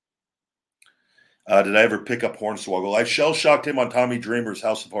 Did I ever pick up Hornswoggle? I shell shocked him on Tommy Dreamer's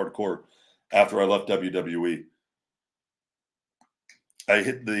House of Hardcore after I left WWE. I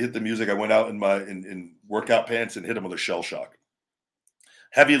hit the music. I went out in workout pants and hit him with a shell shock.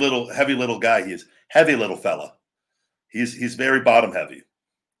 Heavy little guy. He is heavy little fella. He's very bottom heavy.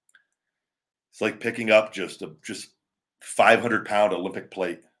 It's like picking up just 500-pound Olympic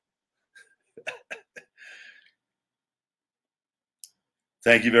plate.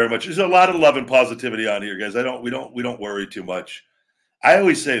 Thank you very much. There's a lot of love and positivity on here, guys. We don't worry too much. I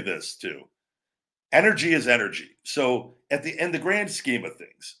always say this too. Energy is energy. So at the grand scheme of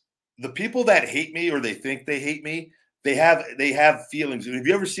things, the people that hate me or they think they hate me, they have feelings. And have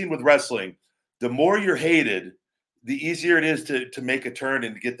you ever seen with wrestling, the more you're hated, the easier it is to make a turn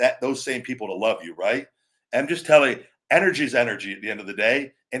and get those same people to love you, right? I'm just telling you, energy is energy at the end of the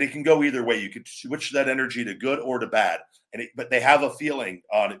day, and it can go either way. You could switch that energy to good or to bad, but they have a feeling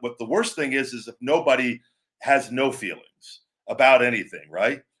on it. What the worst thing is if nobody has no feelings about anything,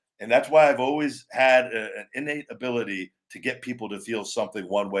 right? And that's why I've always had an innate ability to get people to feel something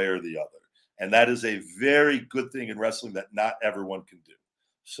one way or the other. And that is a very good thing in wrestling that not everyone can do.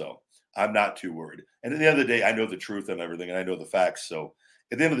 So I'm not too worried. And at the end of the day, I know the truth and everything, and I know the facts. So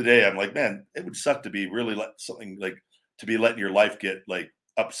at the end of the day, I'm like, man, it would suck to be really to be letting your life get like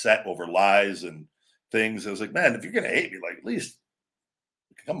upset over lies and things. I was like, man, if you're gonna hate me, like at least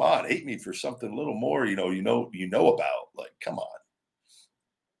come on, hate me for something a little more, you know about. Like, come on.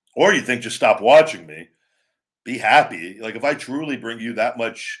 Or you think just stop watching me, be happy. Like if I truly bring you that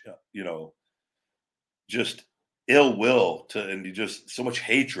much, just ill will and you just so much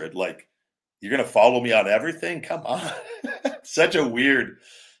hatred, like you're gonna follow me on everything. Come on. Such a weird,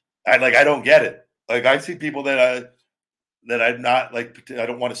 I don't get it. Like I see people that I'm not like, I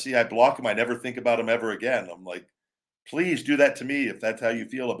don't want to see, I block them. I never think about them ever again. I'm like, please do that to me if that's how you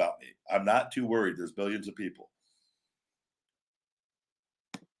feel about me. I'm not too worried. There's billions of people.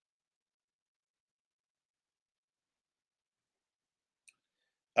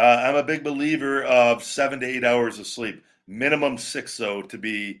 I'm a big believer of 7 to 8 hours of sleep, minimum six though,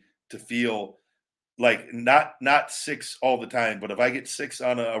 to feel like not six all the time. But if I get six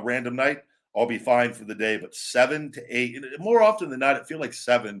on a random night, I'll be fine for the day. But 7 to 8, and more often than not, I feel like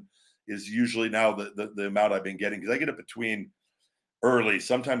seven is usually now the amount I've been getting because I get it between early,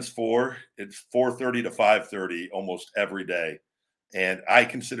 sometimes four. It's 4:30 to 5:30 almost every day, and I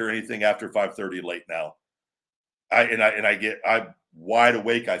consider anything after 5:30 late now. I'm wide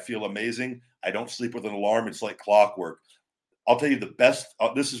awake. I feel amazing. I don't sleep with an alarm. It's like clockwork. I'll tell you the best.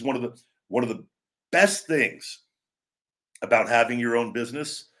 This is one of the best things about having your own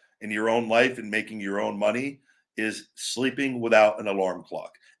business and your own life and making your own money is sleeping without an alarm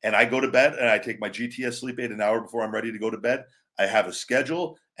clock. And I go to bed and I take my GTS sleep aid an hour before I'm ready to go to bed. I have a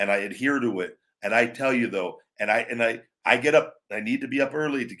schedule and I adhere to it. And I tell you though, I get up. I need to be up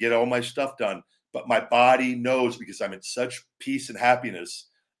early to get all my stuff done. But my body knows because I'm in such peace and happiness,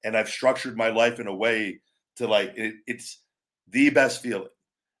 and I've structured my life in a way to it's the best feeling.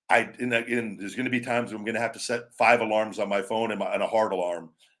 And again, there's going to be times when I'm going to have to set 5 alarms on my phone and a heart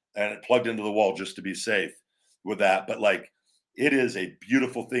alarm, and it plugged into the wall just to be safe with that. But it is a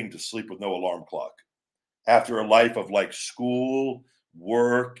beautiful thing to sleep with no alarm clock after a life of school,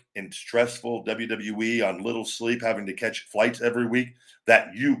 work, and stressful WWE on little sleep, having to catch flights every week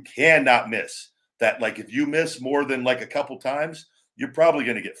that you cannot miss. That if you miss more than a couple times, you're probably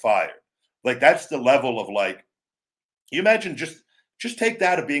going to get fired. That's the level of you imagine just take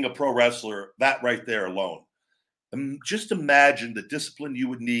that of being a pro wrestler, that right there alone. Just imagine the discipline you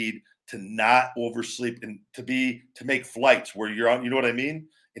would need to not oversleep and to make flights where you're on, you know what I mean?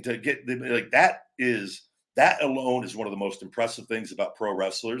 And to get like that alone is one of the most impressive things about pro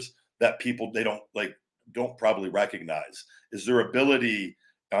wrestlers that people they don't probably recognize is their ability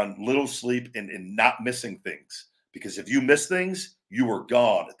on little sleep and not missing things. Because if you miss things, you are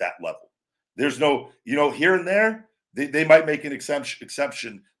gone at that level. There's no, here and there, they might make an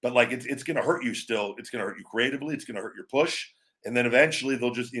exception, but like it's going to hurt you still. It's going to hurt you creatively. It's going to hurt your push. And then eventually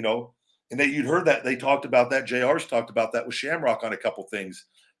they'll just, and you'd heard that they talked about that. JR's talked about that with Shamrock on a couple things.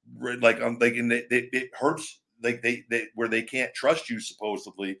 And it hurts like they where they can't trust you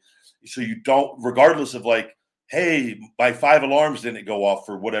supposedly. So you don't, regardless of like, hey, my 5 alarms didn't go off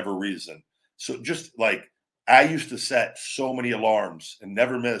for whatever reason. So just like I used to set so many alarms and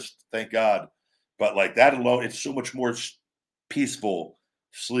never missed, thank God. But like that alone, it's so much more peaceful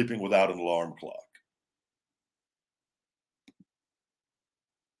sleeping without an alarm clock.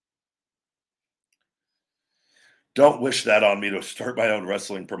 Don't wish that on me to start my own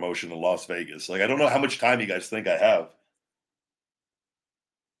wrestling promotion in Las Vegas. Like, I don't know how much time you guys think I have.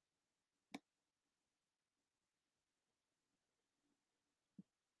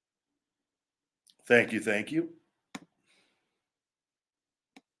 Thank you. Thank you.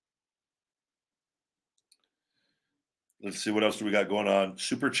 Let's see what else do we got going on.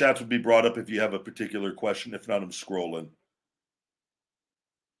 Super chats would be brought up if you have a particular question. If not, I'm scrolling.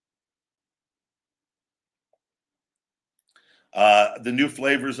 The new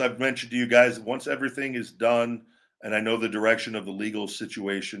flavors I've mentioned to you guys, once everything is done, and I know the direction of the legal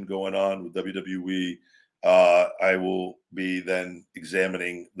situation going on with WWE, I will be then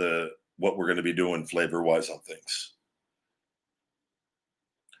examining what we're going to be doing flavor-wise on things.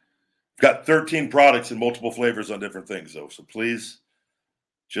 Got 13 products and multiple flavors on different things, though. So please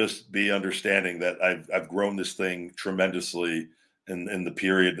just be understanding that I've grown this thing tremendously in the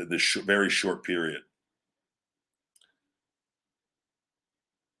period, this very short period.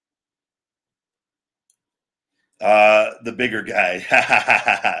 The bigger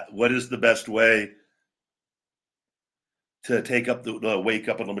guy. What is the best way to take up the wake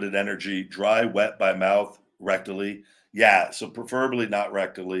up unlimited energy? Dry, wet by mouth, rectally. Yeah, so preferably not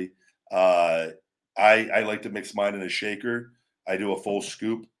rectally. I like to mix mine in a shaker. I do a full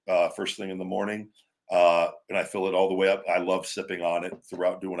scoop first thing in the morning, and I fill it all the way up. I love sipping on it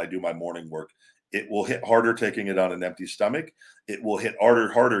throughout when I do my morning work. It will hit harder taking it on an empty stomach. It will hit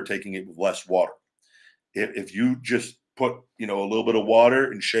harder taking it with less water. If you just put a little bit of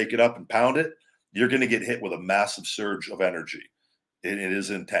water and shake it up and pound it, you're going to get hit with a massive surge of energy. It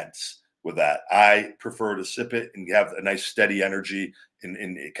is intense with that. I prefer to sip it and have a nice steady energy and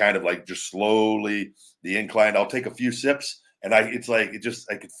it kind of like just slowly the incline. I'll take a few sips and I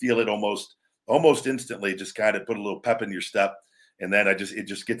could feel it almost instantly, just kind of put a little pep in your step. And then it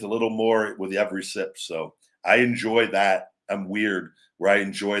just gets a little more with every sip. So I enjoy that. I'm weird where I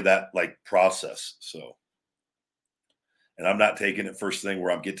enjoy that like process. So, and I'm not taking it first thing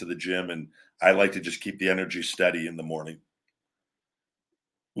where I get to the gym, and I like to just keep the energy steady in the morning.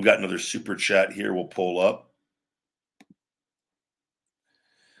 We've got another super chat here. We'll pull up.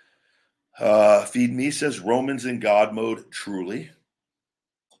 Feed Me says Roman's in God mode. Truly.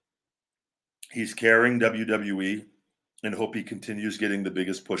 He's carrying WWE and hope he continues getting the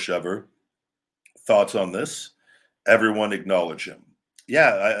biggest push ever. Thoughts on this? Everyone acknowledge him. Yeah,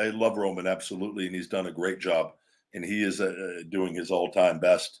 I love Roman, absolutely. And he's done a great job. And he is doing his all-time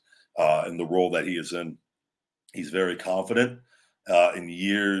best in the role that he is in. He's very confident in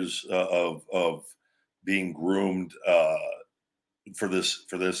years of being groomed for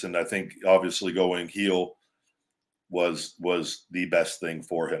this. And I think obviously going heel was the best thing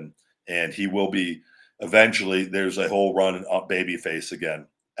for him. And he will be eventually, there's a whole run on babyface again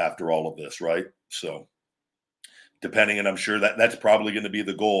after all of this, right? So depending, and I'm sure that's probably going to be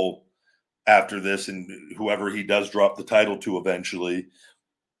the goal after this, and whoever he does drop the title to eventually,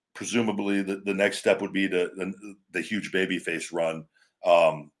 presumably the next step would be the huge babyface run.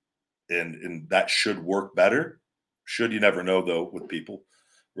 And that should work better. You never know though with people,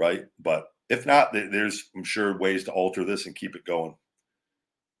 right? But if not, there's, I'm sure, ways to alter this and keep it going.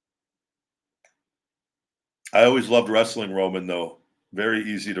 I always loved wrestling Roman though. Very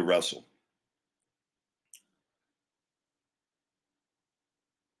easy to wrestle.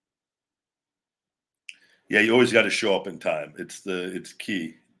 Yeah, you always got to show up in time. It's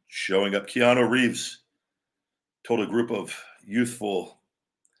key. Showing up. Keanu Reeves told a group of youthful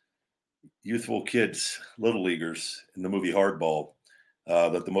kids, little leaguers in the movie Hardball,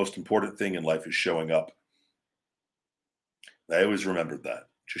 that the most important thing in life is showing up. I always remembered that.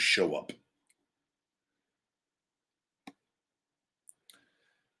 Just show up.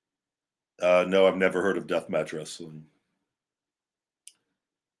 No, I've never heard of deathmatch wrestling.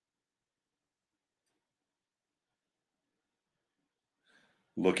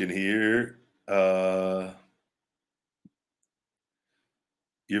 Looking here. You're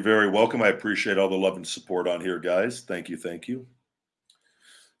very welcome. I appreciate all the love and support on here, guys. Thank you. Thank you.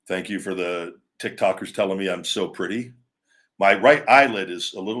 Thank you for the TikTokers telling me I'm so pretty. My right eyelid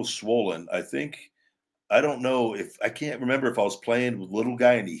is a little swollen. I don't know if I can't remember if I was playing with little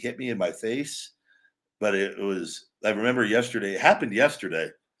guy and he hit me in my face, but I remember yesterday, it happened yesterday,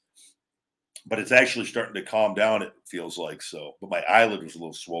 but it's actually starting to calm down. It feels like so, but my eyelid was a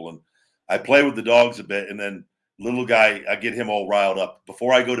little swollen. I play with the dogs a bit and then little guy, I get him all riled up.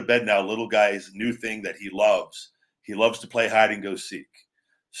 Before I go to bed now, little guy's new thing that he loves to play hide and go seek.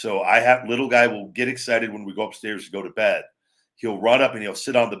 So little guy will get excited when we go upstairs to go to bed. He'll run up and he'll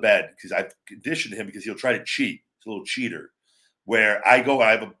sit on the bed because I've conditioned him because he'll try to cheat. He's a little cheater. Where I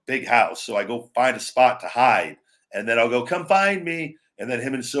have a big house, so I go find a spot to hide, and then I'll go, come find me. And then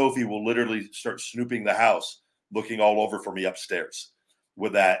him and Sophie will literally start snooping the house, looking all over for me upstairs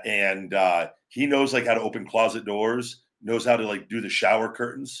with that. And he knows like how to open closet doors, knows how to like do the shower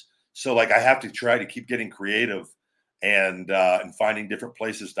curtains. So like I have to try to keep getting creative and finding different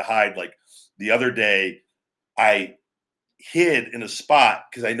places to hide. Like the other day, I hid in a spot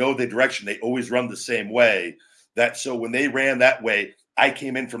because I know the direction. They always run the same way. So when they ran that way, I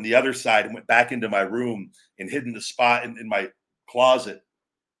came in from the other side and went back into my room and hid in the spot in my closet.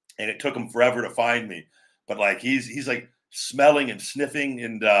 And it took him forever to find me. But like he's like smelling and sniffing,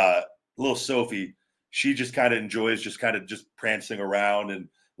 and little Sophie, she just kind of enjoys just prancing around. And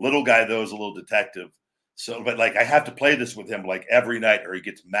little guy though is a little detective. So, but like I have to play this with him like every night, or he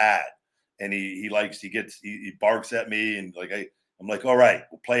gets mad and he barks at me, and like I'm like, all right,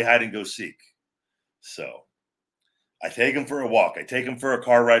 we'll play hide and go seek. So I take him for a walk. I take him for a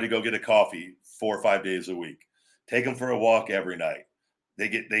car ride to go get a coffee 4 or 5 days a week. Take him for a walk every night. They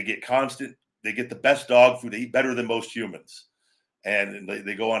get the best dog food. They eat better than most humans. And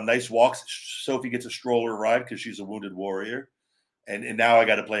they go on nice walks. Sophie gets a stroller ride because she's a wounded warrior. And now I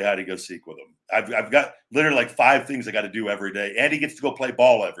got to play hide and go seek with him. I've got literally like 5 things I got to do every day. And he gets to go play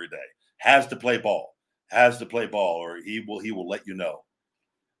ball every day. Has to play ball, or he will let you know.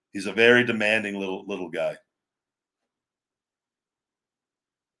 He's a very demanding little guy.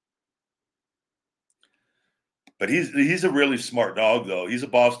 But he's a really smart dog, though. He's a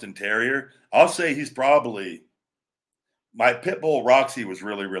Boston Terrier. I'll say he's probably my pit bull. Roxy was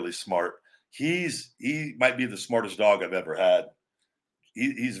really, really smart. He might be the smartest dog I've ever had.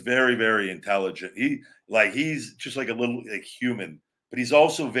 He's very, very intelligent. He's just like a little like human, but he's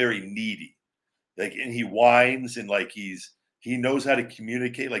also very needy. Like, and he whines and like he knows how to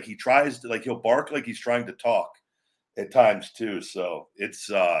communicate. Like he tries to he'll bark like he's trying to talk at times too. So it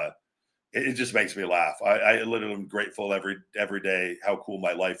just makes me laugh. I literally am grateful every day how cool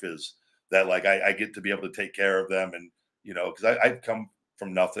my life is that like I get to be able to take care of them, and because I've come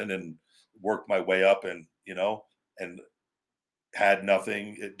from nothing and worked my way up, and and had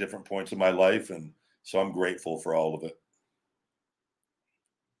nothing at different points in my life, and so I'm grateful for all of it.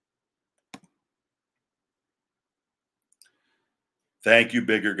 Thank you,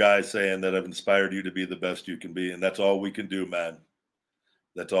 bigger guy, saying that I've inspired you to be the best you can be, and that's all we can do, man.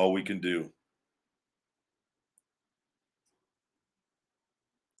 That's all we can do.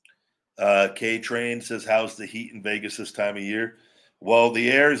 K-Train says, how's the heat in Vegas this time of year? Well, the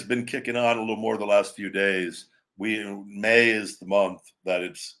air has been kicking on a little more the last few days. May is the month that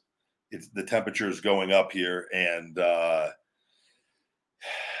it's the temperature is going up here, and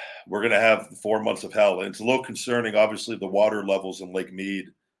we're going to have 4 months of hell. And it's a little concerning, obviously, the water levels in Lake Mead,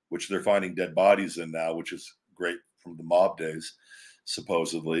 which they're finding dead bodies in now, which is great from the mob days,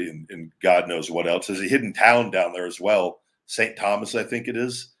 supposedly, and God knows what else. There's a hidden town down there as well, St. Thomas, I think it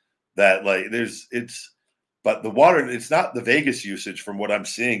is. That but the water, it's not the Vegas usage from what I'm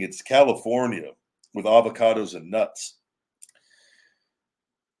seeing. It's California with avocados and nuts.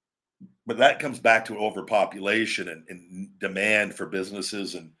 But that comes back to overpopulation and demand for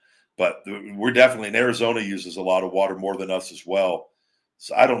businesses. But we're definitely in Arizona uses a lot of water, more than us as well.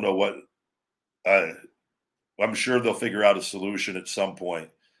 So I don't know what, I'm sure they'll figure out a solution at some point.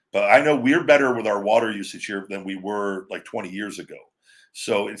 But I know we're better with our water usage here than we were like 20 years ago.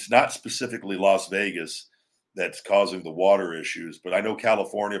 So it's not specifically Las Vegas that's causing the water issues, but I know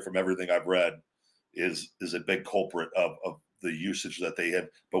California, from everything I've read, is a big culprit of the usage that they have.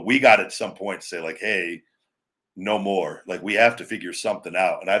 But we got at some point to say like, hey, no more. Like we have to figure something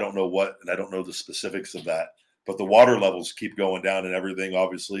out. And I don't know what, and I don't know the specifics of that. But the water levels keep going down and everything,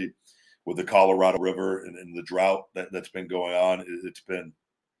 obviously, with the Colorado River and the drought that's been going on. It's been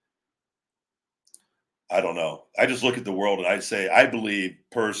I don't know. I just look at the world and I say, I believe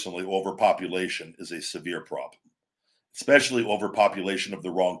personally overpopulation is a severe problem, especially overpopulation of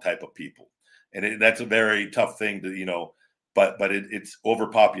the wrong type of people. And that's a very tough thing to, but it's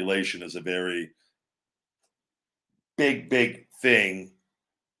overpopulation is a very big thing.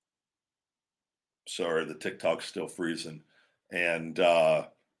 Sorry, the TikTok's still freezing. And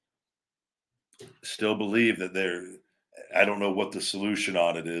still believe that I don't know what the solution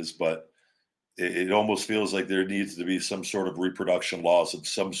on it is, but it almost feels like there needs to be some sort of reproduction laws of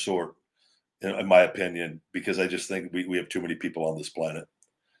some sort, in my opinion, because I just think we have too many people on this planet.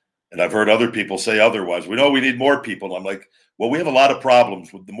 And I've heard other people say otherwise. We know we need more people. And I'm like, well, we have a lot of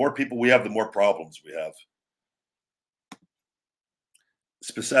problems. The more people we have, the more problems we have.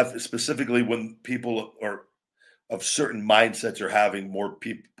 Specifically when people are of certain mindsets are having more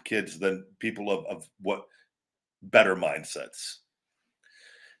kids than people of what better mindsets.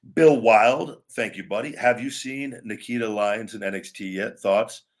 Bill Wild, thank you, buddy. Have you seen Nikita Lyons in NXT yet?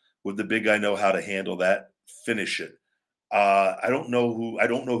 Thoughts? Would the big guy know how to handle that? Finish it. I don't know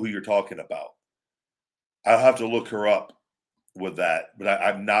who you're talking about. I'll have to look her up with that, but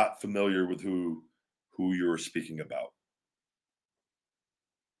I'm not familiar with who you're speaking about.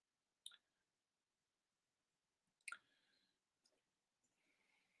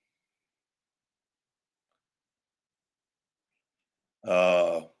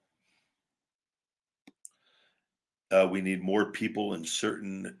 We need more people in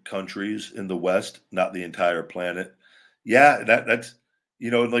certain countries in the West, not the entire planet. Yeah, that's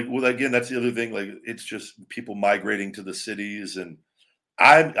like, well, again, that's the other thing. Like, it's just people migrating to the cities, and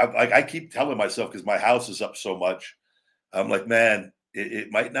I keep telling myself because my house is up so much. I'm like, man,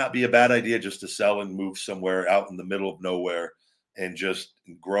 it might not be a bad idea just to sell and move somewhere out in the middle of nowhere and just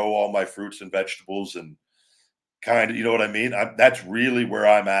grow all my fruits and vegetables and kind of, you know what I mean? That's really where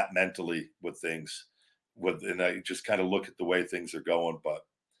I'm at mentally with things. And I just kind of look at the way things are going, but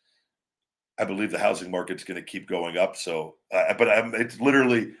I believe the housing market's going to keep going up. So, it's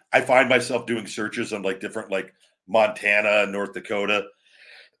literally, I find myself doing searches on like different, like Montana, North Dakota,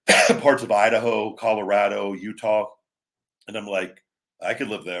 parts of Idaho, Colorado, Utah. And I'm like, I could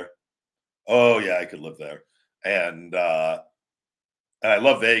live there. Oh yeah, I could live there. And I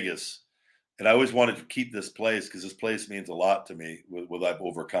love Vegas. And I always wanted to keep this place because this place means a lot to me with what I've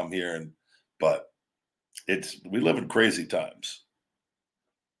overcome here. But we live in crazy times.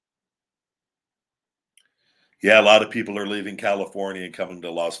 Yeah, a lot of people are leaving California and coming to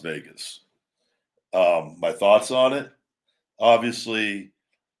Las Vegas. My thoughts on it? Obviously,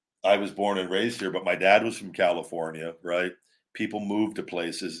 I was born and raised here, but my dad was from California, right? People move to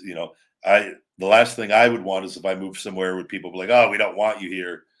places, the last thing I would want is if I moved somewhere with people be like, oh, we don't want you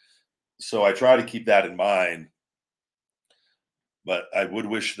here. So I try to keep that in mind. But I would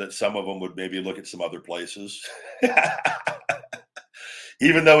wish that some of them would maybe look at some other places.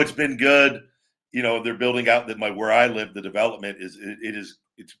 Even though it's been good, they're building out where I live, the development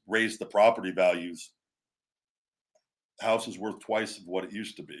it's raised the property values. House is worth twice of what it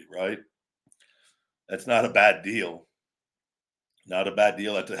used to be, right? That's not a bad deal. Not a bad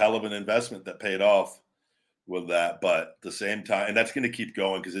deal. That's a hell of an investment that paid off with that. But at the same time, and that's going to keep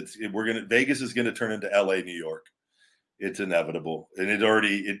going because Vegas is going to turn into LA, New York. It's inevitable. And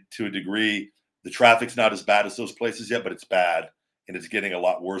to a degree, the traffic's not as bad as those places yet, but it's bad. And it's getting a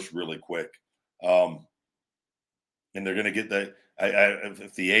lot worse really quick. And they're going to get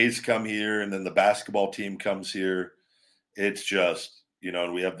if the A's come here and then the basketball team comes here, it's just,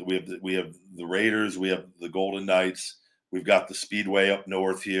 and we have the Raiders, we have the Golden Knights, we've got the Speedway up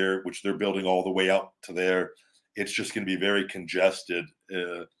north here, which they're building all the way up to there. It's just going to be very congested.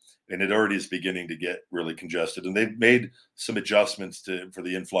 And it already is beginning to get really congested. And they've made some adjustments for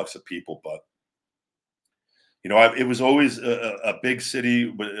the influx of people. But, it was always a big city,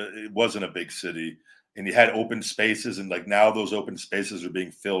 but it wasn't a big city. And you had open spaces. And like now those open spaces are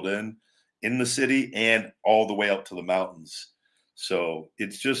being filled in the city and all the way up to the mountains. So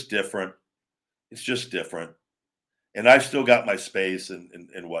it's just different. It's just different. And I've still got my space and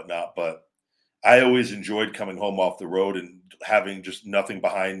whatnot, but I always enjoyed coming home off the road and having just nothing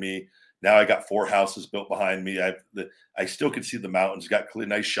behind me. Now I got 4 houses built behind me. I still can see the mountains. Got a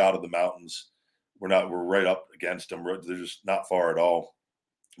nice shot of the mountains. We're right up against them. They're just not far at all.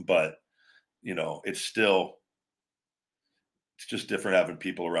 But it's just different having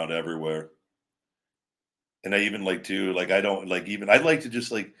people around everywhere. And I even like to I'd like to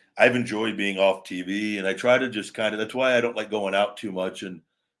just I've enjoyed being off TV, and I try to just that's why I don't like going out too much, and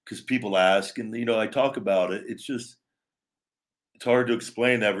because people ask and I talk about it. It's hard to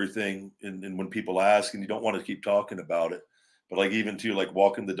explain everything and when people ask and you don't want to keep talking about it. But like even to like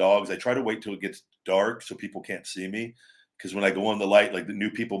walking the dogs, I try to wait till it gets dark so people can't see me. Because when I go on the light, like the new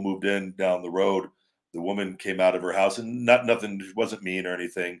people moved in down the road, the woman came out of her house and nothing, wasn't mean or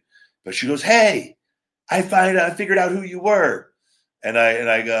anything, but she goes, "Hey, I figured out who you were," and I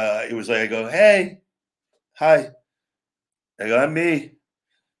it was like I go, "Hey, hi," I go, "I'm me,"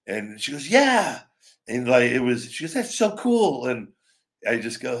 and she goes, "Yeah," and like she goes, "That's so cool," and I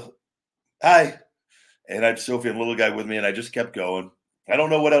just go, "Hi," and I had Sophie and the little guy with me, and I just kept going. I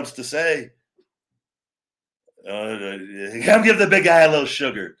don't know what else to say. Come give the big guy a little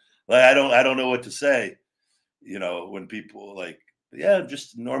sugar. Like I don't know what to say. When people like, yeah,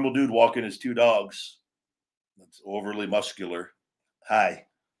 just a normal dude walking his two dogs. That's overly muscular. Hi.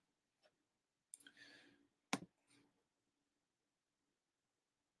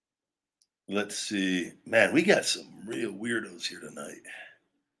 Let's see. Man, we got some real weirdos here tonight.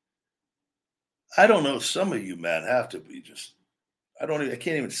 I don't know. Some of you, man, have to be just. I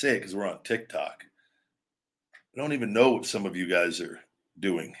can't even say it because we're on TikTok. I don't even know what some of you guys are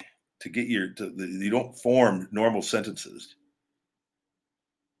doing to get you don't form normal sentences.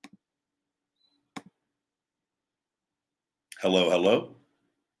 Hello, hello.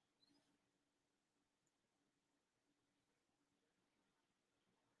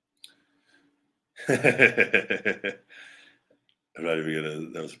 I'm not even gonna.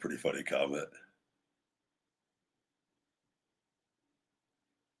 That was a pretty funny comment.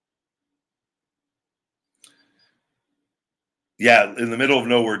 Yeah, in the middle of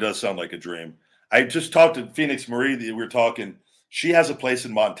nowhere does sound like a dream. I just talked to Phoenix Marie. We were talking. She has a place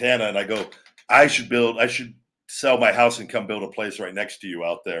in Montana, and I go, I should sell my house and come build a place right next to you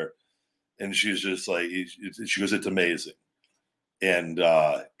out there. And she's just like, she goes, it's amazing, and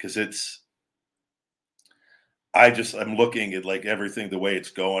because I'm looking at like everything the way it's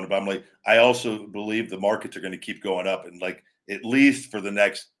going, but I'm like, I also believe the markets are going to keep going up, and like at least for the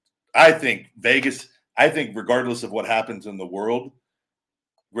next, I think Vegas. I think regardless of what happens in the world,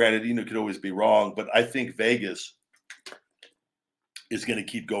 granted, could always be wrong, but I think Vegas is going to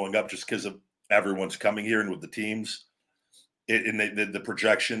keep going up just because of everyone's coming here and with the teams. And the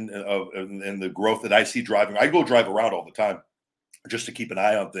projection of and the growth that I see driving. I go drive around all the time just to keep an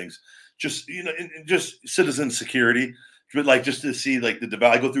eye on things. Just just citizen security, but like just to see like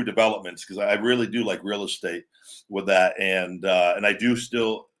I go through developments because I really do like real estate with that, and I do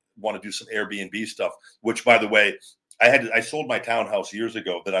still want to do some Airbnb stuff. Which, by the way, I sold my townhouse years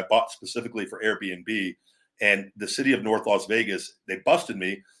ago that I bought specifically for Airbnb, and the city of North Las Vegas, they busted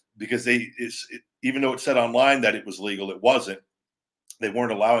me because even though it said online that it was legal, it wasn't. They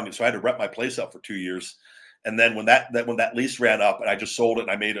weren't allowing it, so I had to rent my place out for 2 years. And then when that lease ran up, and I just sold it,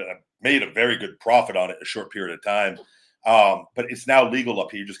 and I made a very good profit on it in a short period of time. But it's now legal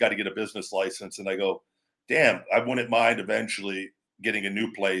up here. You just got to get a business license. And I go, damn, I wouldn't mind eventually getting a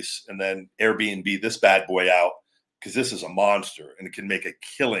new place and then Airbnb this bad boy out because this is a monster and it can make a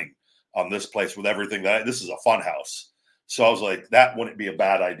killing on this place with everything this is a fun house. So I was like, that wouldn't be a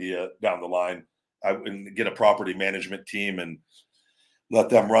bad idea down the line. I would get a property management team and let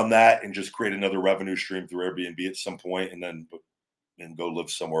them run that and just create another revenue stream through Airbnb at some point and then go live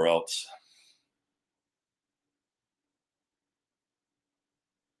somewhere else.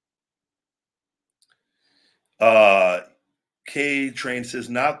 K Train says,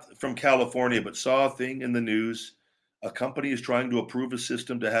 not from California, but saw a thing in the news. A company is trying to approve a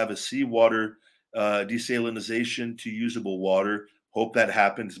system to have a seawater desalinization to usable water. Hope that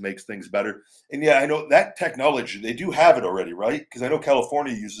happens, makes things better. And yeah, I know that technology, they do have it already, right? Because I know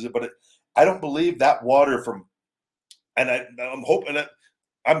California uses it, but I don't believe that water from, and I'm hoping that,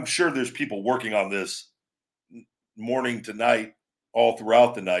 I'm sure there's people working on this morning to night, all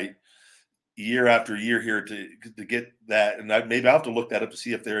throughout the night, year after year here to get that. And maybe I'll have to look that up to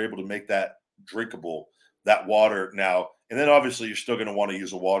see if they're able to make that drinkable, that water now. And then obviously you're still going to want to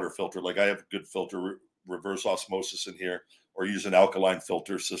use a water filter. Like I have a good filter, reverse osmosis in here, or use an alkaline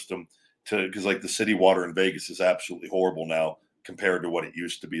filter system because like the city water in Vegas is absolutely horrible now compared to what it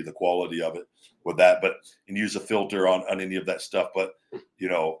used to be, the quality of it with that, and use a filter on any of that stuff. But,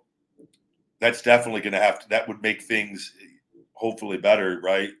 that's definitely going to that would make things hopefully better,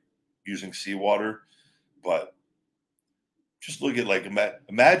 right? Using seawater, but just look at like,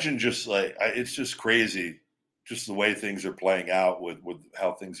 imagine just like, it's just crazy, just the way things are playing out with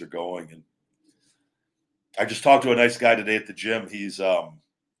how things are going. And I just talked to a nice guy today at the gym. He's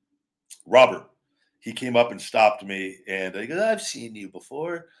Robert. He came up and stopped me and he goes, I've seen you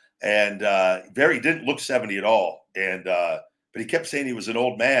before. And he didn't look 70 at all. And, but he kept saying he was an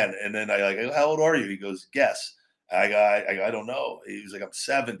old man. And then I like, how old are you? He goes, guess. I don't know. He was like, I'm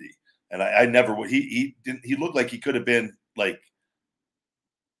 70. And I never would. He looked like he could have been like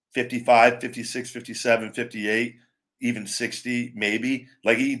 55, 56, 57, 58, even 60, maybe.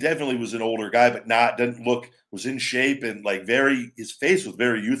 Like he definitely was an older guy, but didn't look, was in shape and like his face was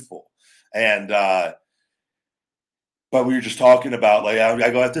very youthful. And, but we were just talking about like, I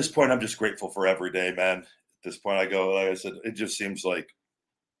go, at this point, I'm just grateful for every day, man. At this point, I go, like I said, it just seems like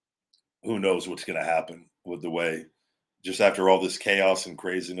who knows what's going to happen with the way, just after all this chaos and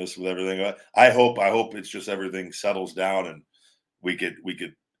craziness with everything. I hope it's just everything settles down and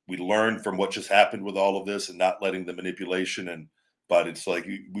we learn from what just happened with all of this and not letting the manipulation. But it's like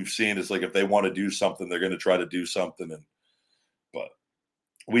we've seen, it's like if they want to do something, they're going to try to do something. But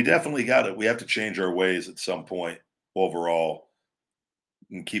we definitely we have to change our ways at some point overall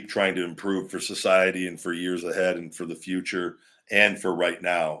and keep trying to improve for society and for years ahead and for the future and for right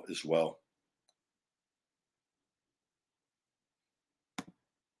now as well.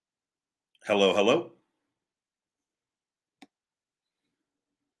 Hello.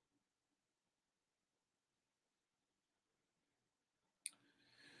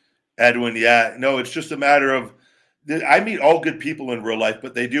 Edwin, yeah. No, it's just a matter of, I meet all good people in real life,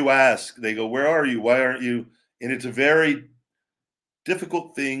 but they do ask, they go, where are you? Why aren't you? And it's a very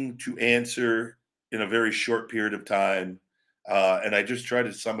difficult thing to answer in a very short period of time. And I just try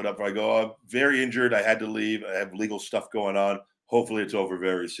to sum it up. I go, I'm very injured. I had to leave. I have legal stuff going on. Hopefully it's over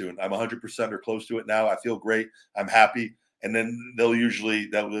very soon. I'm 100% or close to it now. I feel great. I'm happy. And then they'll be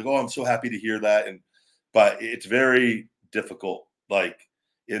like, oh, I'm so happy to hear that. But it's very difficult. Like,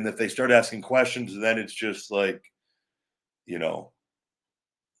 and if they start asking questions, then it's just like, you know,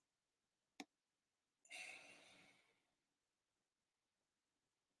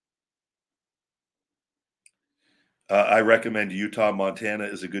 I recommend Utah, Montana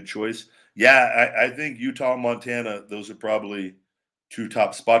is a good choice. Yeah, I think Utah, Montana, those are probably two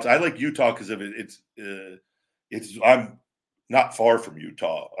top spots. I like Utah because of it. I'm not far from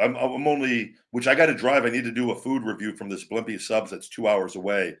Utah. I'm only, which I got to drive. I need to do a food review from this Blimpie Subs that's 2 hours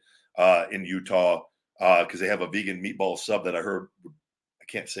away in Utah because they have a vegan meatball sub that I heard. I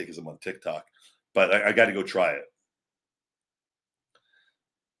can't say because I'm on TikTok, but I got to go try it.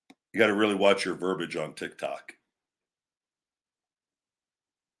 You got to really watch your verbiage on TikTok.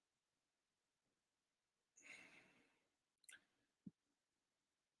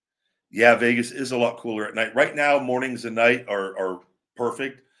 Yeah, Vegas is a lot cooler at night. Right now, mornings and night are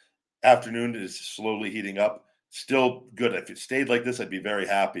perfect. Afternoon is slowly heating up. Still good. If it stayed like this, I'd be very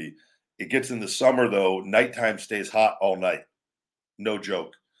happy. It gets in the summer though, nighttime stays hot all night. No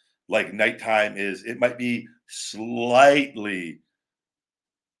joke. Like nighttime it might be slightly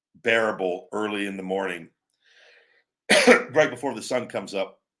bearable early in the morning, right before the sun comes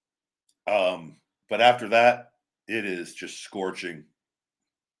up. But after that, it is just scorching.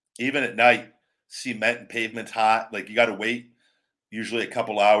 Even at night, cement and pavement's hot. Like you got to wait usually a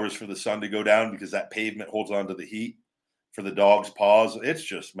couple hours for the sun to go down because that pavement holds on to the heat for the dog's paws. It's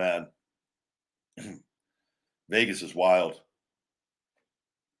just, man, Vegas is wild.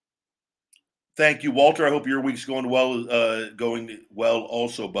 Thank you, Walter. I hope your week's going well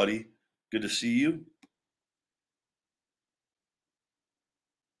also, buddy. Good to see you.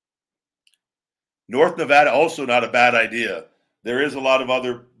 North Nevada, also not a bad idea. There is a lot of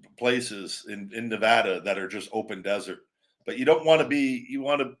other places in Nevada that are just open desert, but you don't want to be, we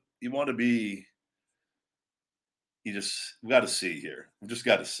got to see here. We just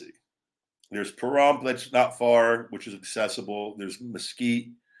got to see. There's Pahrump that's not far, which is accessible. There's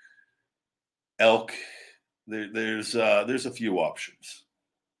Mesquite, Elk. There's a few options.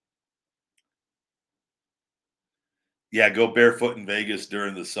 Yeah, go barefoot in Vegas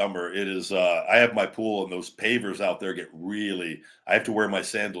during the summer. It is. I have my pool, and those pavers out there get really. I have to wear my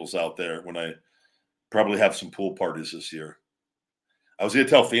sandals out there when I probably have some pool parties this year. I was going to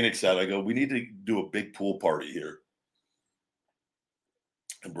tell Phoenix that. I go, we need to do a big pool party here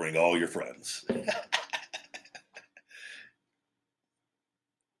and bring all your friends.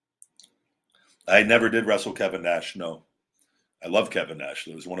 I never did wrestle Kevin Nash. No, I love Kevin Nash.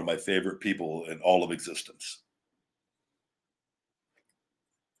 He was one of my favorite people in all of existence.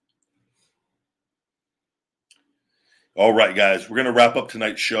 All right, guys, we're going to wrap up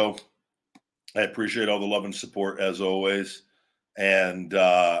tonight's show. I appreciate all the love and support as always. And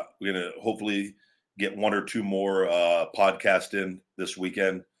we're going to hopefully get one or two more podcasts in this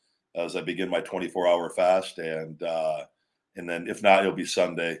weekend as I begin my 24-hour fast. And then if not, it'll be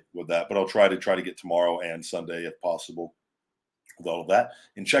Sunday with that. But I'll try to get tomorrow and Sunday if possible with all of that.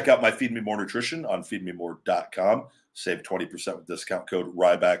 And check out my Feed Me More Nutrition on feedmemore.com. Save 20% with discount code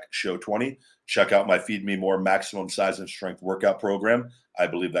RybackShow20. Check out my Feed Me More Maximum Size and Strength Workout Program. I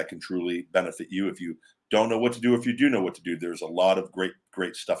believe that can truly benefit you if you don't know what to do if you do know what to do. There's a lot of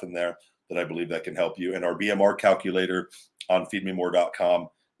great stuff in there that I believe that can help you. And our BMR calculator on feedmemore.com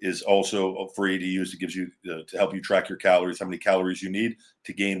is also free to use. It gives you to help you track your calories, how many calories you need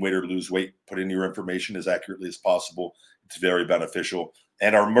to gain weight or lose weight. Put in your information as accurately as possible. It's very beneficial.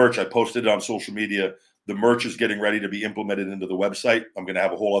 And our merch, I posted it on social media. The merch is getting ready to be implemented into the website. I'm going to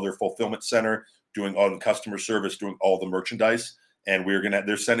have a whole other fulfillment center doing all the customer service, doing all the merchandise. And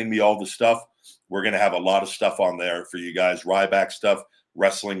they're sending me all the stuff. We're going to have a lot of stuff on there for you guys. Ryback stuff,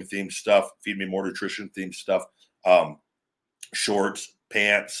 wrestling themed stuff, Feed Me More Nutrition themed stuff, shorts,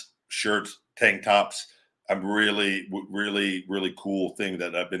 pants, shirts, tank tops. I'm really cool thing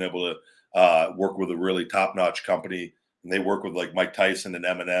that I've been able to work with a really top-notch company. And they work with like Mike Tyson and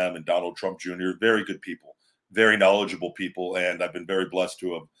Eminem and Donald Trump Jr. Very good people, very knowledgeable people. And I've been very blessed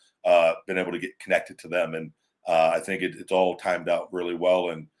to have been able to get connected to them. And I think it's all timed out really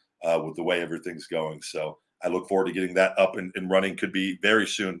well and with the way everything's going. So I look forward to getting that up and running. Could be very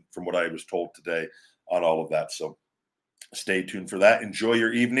soon from what I was told today on all of that. So stay tuned for that. Enjoy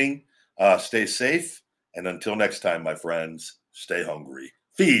your evening. Stay safe. And until next time, my friends, stay hungry.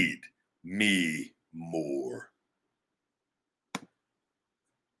 Feed me more.